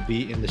link will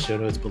be in the show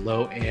notes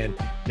below. And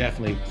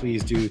definitely,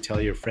 please do tell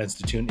your friends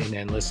to tune in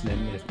and listen.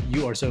 And if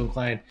you are so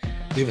inclined,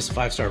 leave us a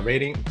 5-star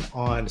rating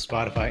on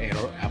Spotify and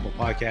or Apple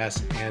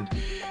Podcasts, and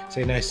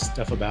say nice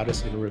stuff about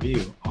us in a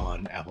review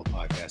on Apple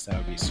Podcasts. That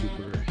would be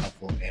super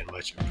helpful and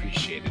much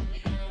appreciated.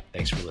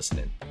 Thanks for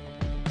listening.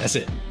 That's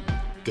it.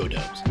 Go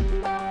Dubs.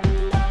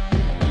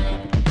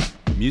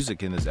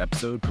 Music in this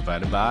episode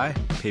provided by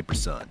Paper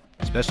Sun.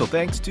 Special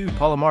thanks to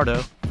Paul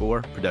Amardo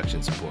for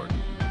production support.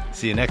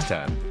 See you next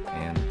time,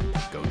 and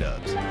go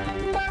Dubs.